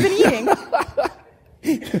 What have you been eating?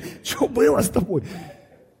 Что было с тобой?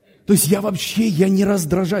 То есть я не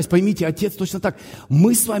раздражаюсь. Поймите, Отец точно так.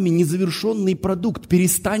 Мы с вами незавершенный продукт.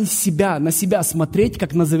 Перестань на себя смотреть,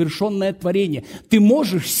 как на завершенное творение. Ты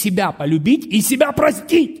можешь себя полюбить и себя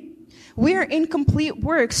простить. We are incomplete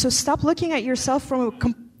work, so stop looking at yourself from a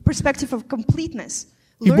perspective of completeness.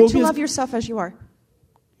 Learn to love yourself as you are.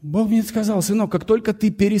 Бог мне сказал: сынок, как только ты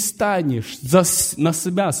перестанешь на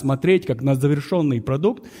себя смотреть, как на завершенный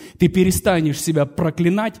продукт, ты перестанешь себя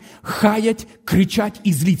проклинать, хаять, кричать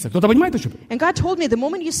и злиться. Кто-то понимает, о чем? And God told me, the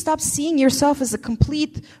moment you stop seeing yourself as a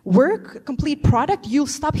complete work, a complete product, you'll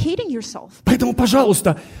stop hating yourself. Поэтому,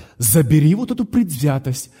 пожалуйста, забери вот эту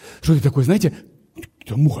предвзятость. Что ты такой, знаете,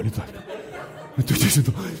 муха летает.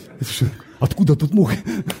 Откуда тут муха?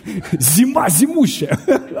 Зима зимущая.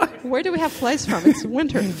 Where do we have flies from? It's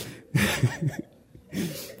winter.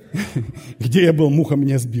 Где я был, муха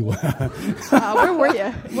меня сбила. Where were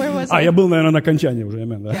you? Where was I? Я был, наверное, на окончании уже. Yeah,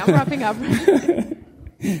 I'm wrapping up.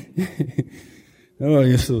 О,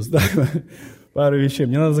 Иисус, да. Пару вещей.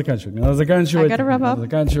 Мне надо заканчивать. I gotta wrap up.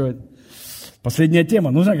 Заканчивать. Последняя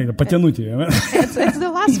тема. Нужно как-то потянуть ее. It's the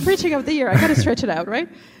last preaching of the year. I gotta stretch it out, right?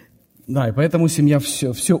 Да, и поэтому семья,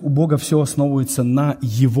 все у Бога все основывается на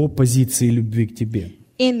Его позиции любви к тебе.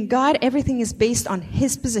 In God, everything is based on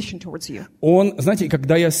His position towards you. Он, знаете,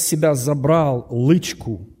 когда я с себя забрал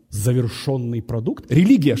лычку, завершенный продукт,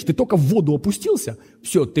 религия, ты только в воду опустился,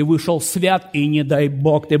 все, ты вышел свят, и не дай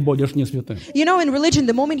Бог, ты будешь не святым. You know, in religion,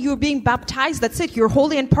 the moment you're being baptized, that's it. You're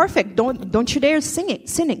holy and perfect. Don't you dare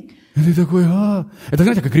sinning. И ты такой: Это,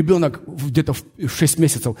 знаете, как ребенок где-то в 6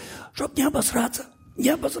 месяцев, чтоб не обосраться.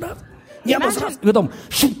 Потом...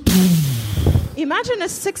 Imagine a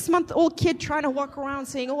 6-month-old kid trying to walk around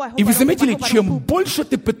saying, oh, I hope И вы I don't заметили, poop, I чем don't poop. больше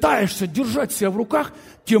ты пытаешься держать себя в руках,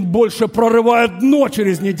 тем больше прорывает дно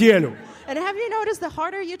через неделю. And have you noticed, the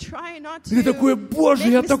harder you try not И ты to такой: Боже,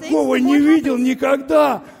 make я mistakes, такого the не more видел happens.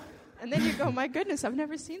 никогда. And then you go, my goodness, I've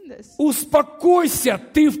never seen this. Успокойся,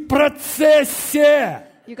 ты в процессе.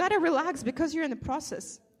 You got to relax because you're in the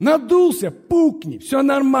process. Надулся, пукни, все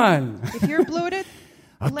нормально. If you're bloated,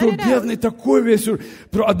 А let то it бедный out. такой весь,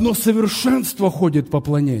 одно совершенство ходит по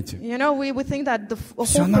планете. You know, we think that the whole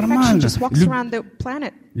Всё perfection нормально. just walks around the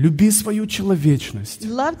planet. Люби свою человечность.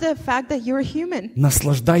 Love the fact that you're human.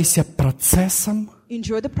 Наслаждайся процессом.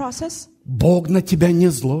 Enjoy the process. Бог на тебя не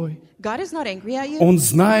злой. God is not angry at you. Он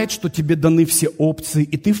знает, что тебе даны все опции,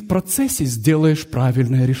 и ты в процессе сделаешь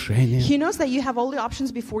правильное решение. He knows that you have all the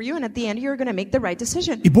options before you, and at the end you're going to make the right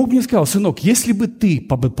decision. И Бог мне сказал: сынок, если бы ты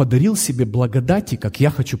подарил себе благодати, как я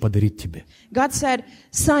хочу подарить тебе. God said,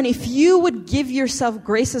 son, if you would give yourself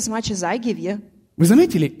grace as much as I give you. Вы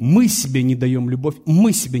заметили, мы себе не даем любовь,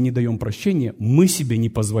 мы себе не даем прощения, мы себе не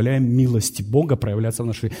позволяем милости Бога проявляться в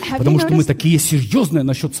нашей жизни, потому что мы такие серьезные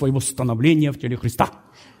насчет своего становления в теле Христа.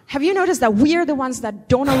 Have you noticed that we are the ones that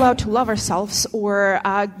don't allow to love ourselves or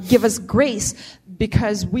give us grace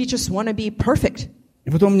because we just want to be perfect? И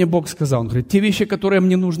потом мне Бог сказал, Он говорит: те вещи, которые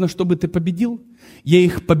мне нужно, чтобы ты победил, я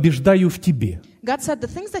их побеждаю в тебе. God said, the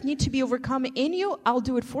things that need to be overcome in you, I'll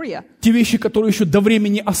do it for you. Те вещи, которые еще до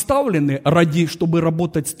времени оставлены чтобы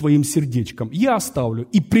работать с твоим сердечком, я оставлю.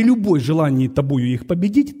 И при любой желании тобою их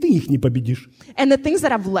победить, ты их не победишь. And the things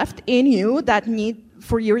that I've left in you that need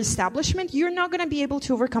for your establishment, you're not going to be able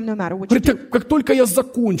to overcome no matter what you do. Как только я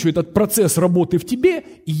закончу этот процесс работы в тебе,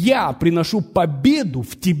 я приношу победу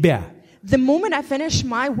в тебя. The moment I finish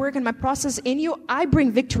my work and my process in you, I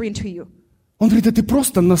bring victory into you. Он говорит: да ты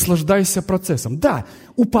просто наслаждайся процессом. Да,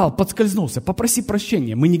 упал, подскользнулся, попроси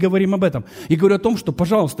прощения. Мы не говорим об этом. Я говорю о том, что,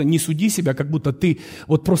 пожалуйста, не суди себя, как будто ты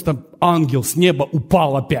вот просто ангел с неба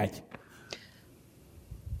упал опять.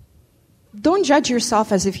 Don't judge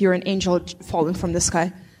yourself as if you're an angel fallen from the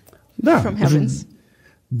sky, Да, from heavens.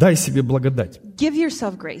 дай себе благодать. Give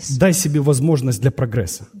yourself grace. Дай себе возможность для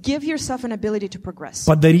прогресса. Give yourself an ability to progress.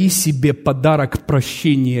 Подари себе подарок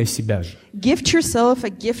прощения себя же. Gift yourself a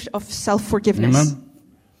gift of self-forgiveness.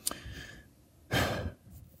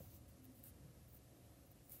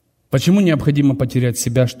 Почему необходимо потерять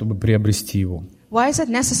себя, чтобы приобрести его? Why is it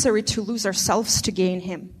necessary to lose ourselves to gain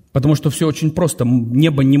Him? Потому что все очень просто.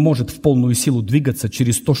 Небо не может в полную силу двигаться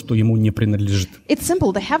через то, что ему не принадлежит. It's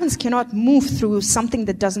simple. The heavens cannot move through something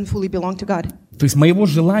that doesn't fully belong to God. То есть моего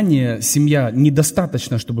желания, семья,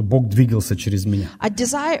 недостаточно, чтобы Бог двигался через меня.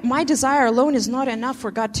 My desire alone is not enough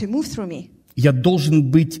for God to move through me. Я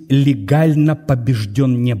должен быть легально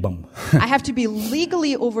побежден небом. I have to be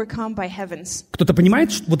legally overcome by heavens. Кто-то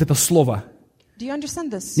понимает вот это слово? Do you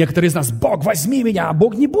understand this? Некоторые из нас: Бог, возьми меня, а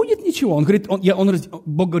Бог не будет ничего.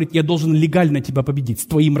 Бог говорит, я должен легально тебя победить с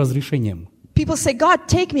твоим разрешением. People say, God,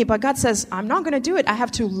 take me, but God says, I'm not going to do it. I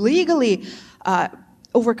have to legally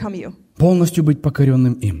overcome you. Полностью быть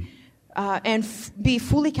покоренным им. And be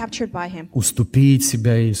fully captured by Him. Уступить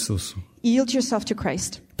себя Иисусу. Yield yourself to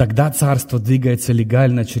Christ. Тогда Царство двигается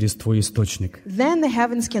легально через твой источник. Then the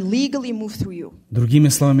heavens can legally move through you. Другими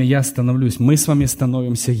словами, мы с вами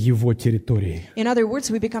становимся Его территорией. In other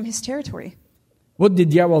words, we become His territory. Вот где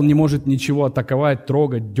дьявол не может ничего атаковать,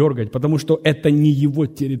 трогать, дергать, потому что это не его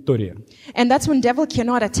территория. And that's when devil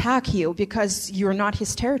cannot attack you because you're not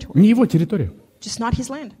his territory. Не его территория. Just not his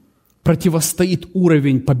land. Противостоит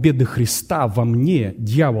уровень победы Христа во мне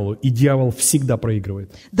дьяволу, и дьявол всегда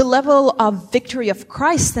проигрывает. The level of victory of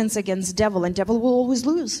Christ stands against devil, and devil will always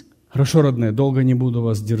lose. Хорошо, родные, долго не буду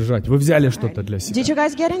вас держать. Вы взяли что-то для себя. Did you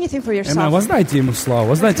guys get anything for yourself? Воздайте ему славу,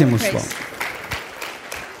 воздайте ему славу.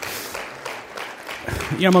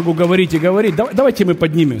 Я могу говорить и говорить. Давайте мы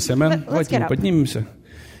поднимемся. Давайте мы поднимемся.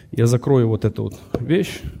 Я закрою вот эту вот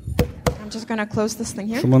вещь,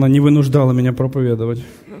 чтобы она не вынуждала меня проповедовать.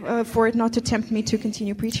 For it not to tempt me to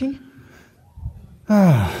continue preaching.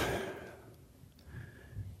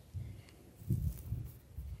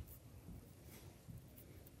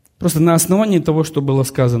 Просто на основании того, что было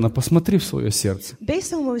сказано, посмотри в свое сердце.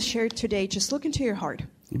 Based on what was shared today, just look into your heart.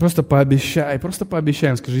 И просто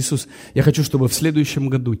пообещай, скажи: Иисус, я хочу, чтобы в следующем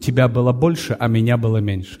году тебя было больше, а меня было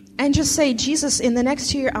меньше. And just say, Jesus, in the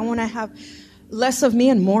next year, I want to have less of me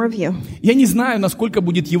and more of you. Я не знаю, насколько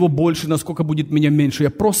будет его больше, насколько будет меня меньше. Я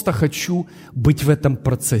просто хочу быть в этом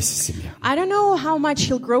процессе, семья. I don't know how much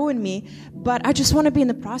he'll grow in me, but I just want to be in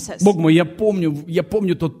the process. Бог мой, я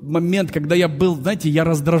помню тот момент, когда я был, знаете, я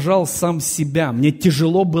раздражал сам себя. Мне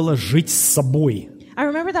тяжело было жить с собой. I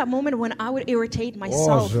remember that moment when I would irritate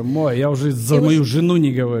myself. Боже мой, я уже за мою жену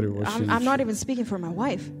не говорю вообще. I'm not even speaking for my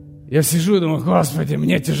wife. Я сижу и думаю: Господи,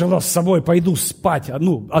 мне тяжело с собой, пойду спать,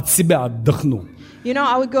 от себя отдохну. You know,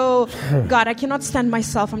 I would go, God, I cannot stand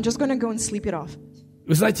myself, I'm just going to go and sleep it off.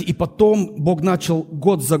 Вы знаете, и потом Бог начал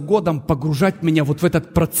год за годом погружать меня вот в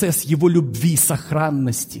этот процесс Его любви,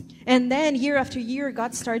 сохранности. And then year after year,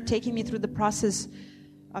 God started taking me through the process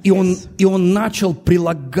of И он начал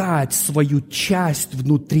прилагать свою часть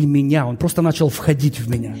внутри меня. Он просто начал входить в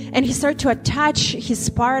меня. And He started to attach His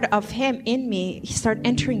part of Him in me. He started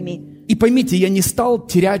entering me. И поймите, я не стал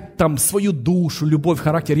терять там свою душу, любовь,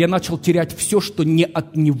 характер. Я начал терять все, что не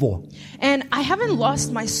от Него. And I haven't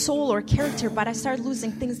lost my soul or character, but I started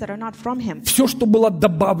losing things that are not from Him. Все, что было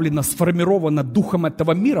добавлено, сформировано духом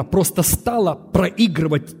этого мира, просто стало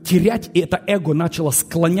проигрывать, терять, и это эго начало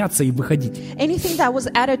склоняться и выходить. Anything that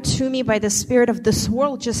was added to me by the spirit of this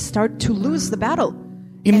world just started to lose the battle.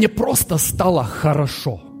 И мне просто стало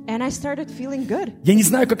хорошо. And I started feeling good. Я не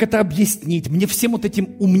знаю, как это объяснить. Мне всем вот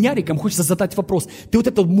этим умнярикам хочется задать вопрос. Ты вот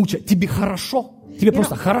это мучаешь, тебе хорошо? Тебе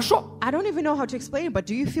просто хорошо? I don't even know how to explain it, but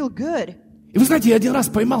do you feel good? И вы знаете, я один раз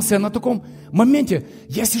поймался на таком моменте.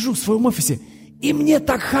 Я сижу в своем офисе, и мне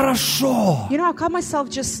так хорошо. You know, I caught myself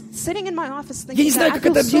just sitting in my office thinking Я не знаю, that I как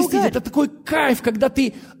это feel so объяснить. good. Это такой кайф, когда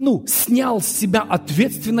ты, снял с себя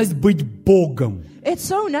ответственность быть Богом. It's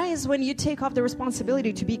so nice when you take off the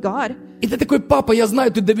responsibility to be God. И ты такой: папа, я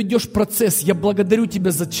знаю, ты доведешь процесс. Я благодарю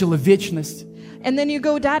тебя за человечность. And then you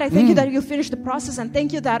go, Dad, I thank you that you'll finish the process, and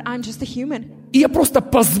thank you that I'm just a human. И я просто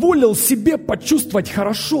позволил себе почувствовать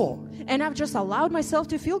хорошо. And I've just allowed myself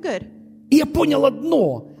to feel good. И я понял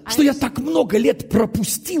одно, что я так много лет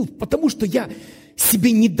пропустил, потому что я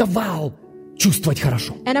себе не давал чувствовать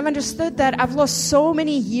хорошо. And I've understood that I've lost so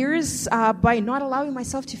many years by not allowing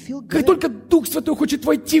myself to feel Как good. только Дух Святой хочет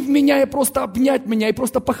войти в меня и просто обнять меня, и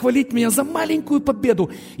просто похвалить меня за маленькую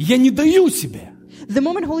победу, я не даю себе. The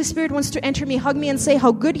moment Holy Spirit wants to enter me, hug me, and say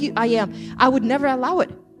how good I am, I would never allow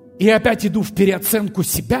it. И опять иду в переоценку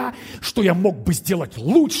себя, что я мог бы сделать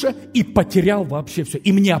лучше, и потерял вообще все.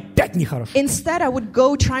 И мне опять нехорошо. Instead, I would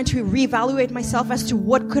go trying to reevaluate myself as to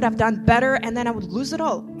what could have done better, and then I would lose it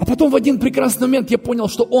all. А потом в один прекрасный момент я понял,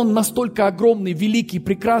 что Он настолько огромный, великий,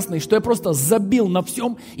 прекрасный, что я просто забил на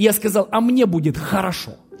всем, и я сказал, а мне будет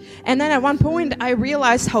хорошо. And then at one point, I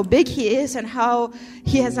realized how big He is and how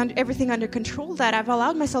He has everything under control, that I've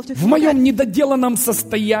allowed myself to В feel моем good. недоделанном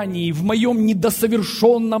состоянии, в моем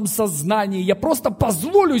недосовершенном сознании я просто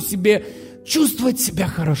позволю себе чувствовать себя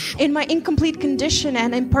хорошо. In my incomplete condition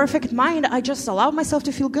and imperfect mind, I just allowed myself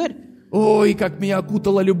to feel good. Ой, как меня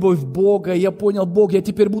окутала любовь Бога. Я понял, Бог, я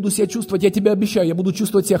теперь буду себя чувствовать, я тебе обещаю, я буду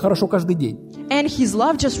чувствовать себя хорошо каждый день. And His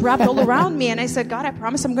love just wrapped all around me, and I said, God, I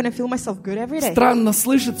promise I'm going to feel myself good every day. Странно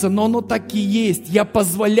слышится, но оно так и есть. Я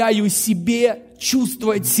позволяю себе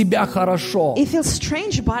чувствовать себя хорошо. It feels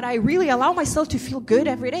strange, but I really allow myself to feel good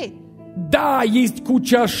every day. Да, есть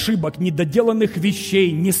куча ошибок, недоделанных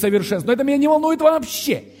вещей, несовершенств, но это меня не волнует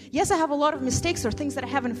вообще. Yes, I have a lot of mistakes or things that I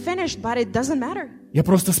haven't finished, but it doesn't matter. Я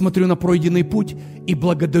просто смотрю на пройденный путь и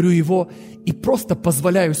благодарю Его, и просто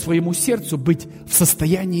позволяю своему сердцу быть в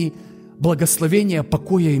состоянии благословения,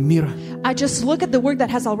 покоя и мира. I just look at the work that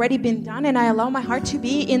has already been done, and I allow my heart to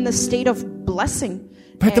be in the state of blessing.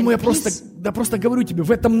 Поэтому and я peace. просто говорю тебе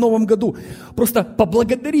в этом новом году, просто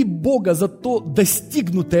поблагодари Бога за то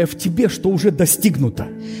достигнутое в тебе, что уже достигнуто.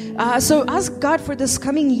 So ask God for this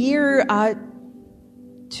coming year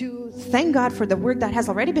to thank God for the work that has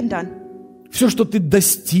already been done. Все, что ты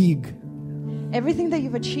достиг, Everything that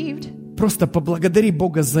you've achieved, просто поблагодари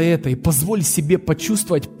Бога за это и позволь себе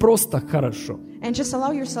почувствовать просто хорошо. and just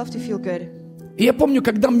allow yourself to feel good. И я помню,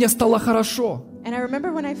 когда мне стало хорошо, And I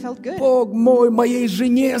remember when I felt good. Бог мой, моей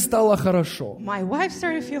жене стало хорошо, My wife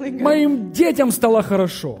started feeling good. моим детям стало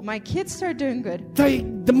хорошо, My kids started doing good.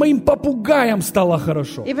 да моим попугаям стало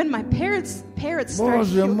хорошо. Even my parents started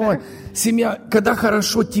Боже to feel мой, better. семья, когда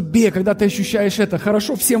хорошо тебе, когда ты ощущаешь это,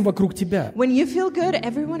 хорошо всем вокруг тебя. When you feel good,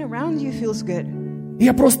 everyone around you feels good.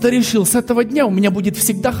 Я просто решил, с этого дня у меня будет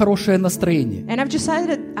всегда хорошее настроение. And I've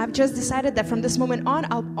just decided that from this moment on,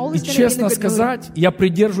 I'll И always gonna be in a честно good mood. сказать, я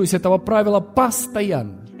придерживаюсь этого правила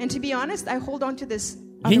постоянно. And to be honest, I hold on to this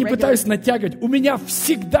on Я a не regular. пытаюсь натягивать, у меня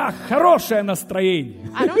всегда хорошее настроение.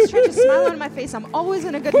 I don't try to smile on my face. I'm always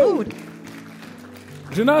in a good mood.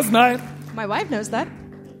 Жена знает. My wife knows that.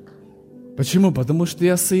 Почему? Потому что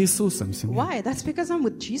я с Иисусом. Семья. Why? That's because I'm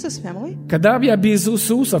with Jesus, family. Когда я без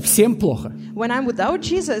Иисуса, всем плохо. When I'm without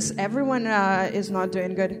Jesus, everyone is not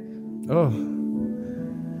doing good. О.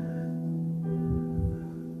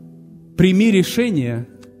 Прими решение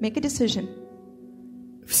Make a decision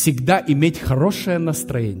всегда иметь хорошее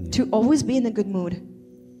настроение. to always be in a good mood.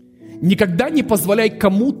 Никогда не позволяй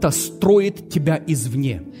кому-то строить тебя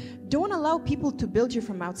извне. Don't allow people to build you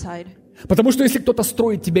from outside. Потому что если кто-то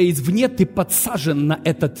строит тебя извне, ты подсажен на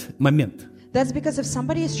этот момент. That's because if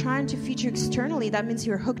somebody is trying to feed you externally, that means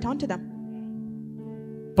you're hooked onto them.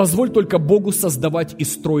 Позволь только Богу создавать и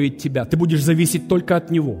строить тебя. Ты будешь зависеть только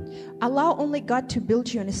от Него. Allow only God to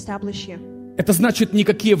build you and establish you. Это значит,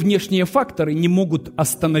 никакие внешние факторы не могут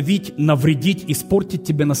остановить, навредить, испортить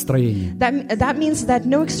тебе настроение. That means that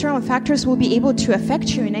no external factors will be able to affect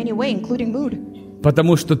you in any way, including mood.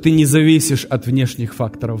 Потому что ты не зависишь от внешних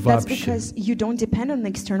факторов That's вообще. because you don't depend on the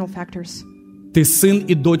external factors. Ты сын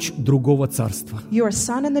и дочь другого царства. You are a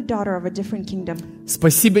son and the daughter of a different kingdom.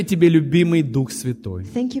 Спасибо тебе, любимый Дух Святой.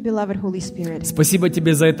 Thank you, beloved Holy Spirit. Спасибо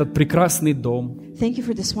тебе за этот прекрасный дом. Thank you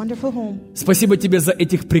for this wonderful home. Спасибо тебе за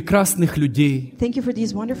этих прекрасных людей. Thank you for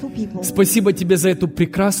these wonderful people. Спасибо тебе за эту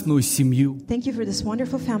прекрасную семью. Thank you for this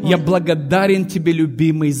wonderful family. Я благодарен тебе,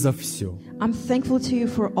 любимый, за все. I'm thankful to you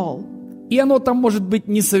for all. И оно там может быть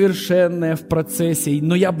несовершенное в процессе,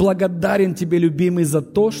 но я благодарен тебе, любимый, за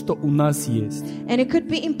то, что у нас есть. And it could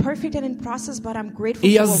be imperfect and in process, but I'm grateful И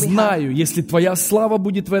for я what we have. знаю, если твоя слава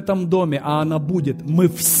будет в этом доме, а она будет, мы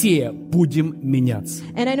все будем меняться.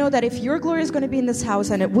 And I know that if your glory is going to be in this house,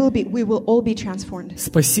 and we will all be transformed.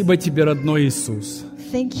 Спасибо тебе, родной Иисус.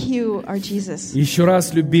 Thank you, our Jesus. Еще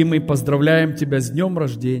раз, любимый, поздравляем тебя с днем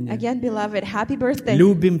рождения. Again, beloved, happy birthday.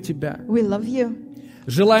 Любим тебя. We love you.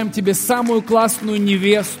 Желаем тебе самую классную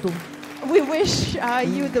невесту. We wish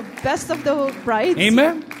you the best of the brides.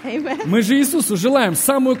 Amen? Amen. Мы же Иисусу желаем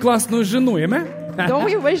самую классную жену. Amen? Don't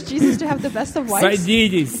we wish Jesus to have the best of wives?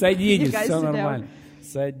 Садитесь, You guys все sit down. нормально.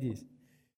 Садись.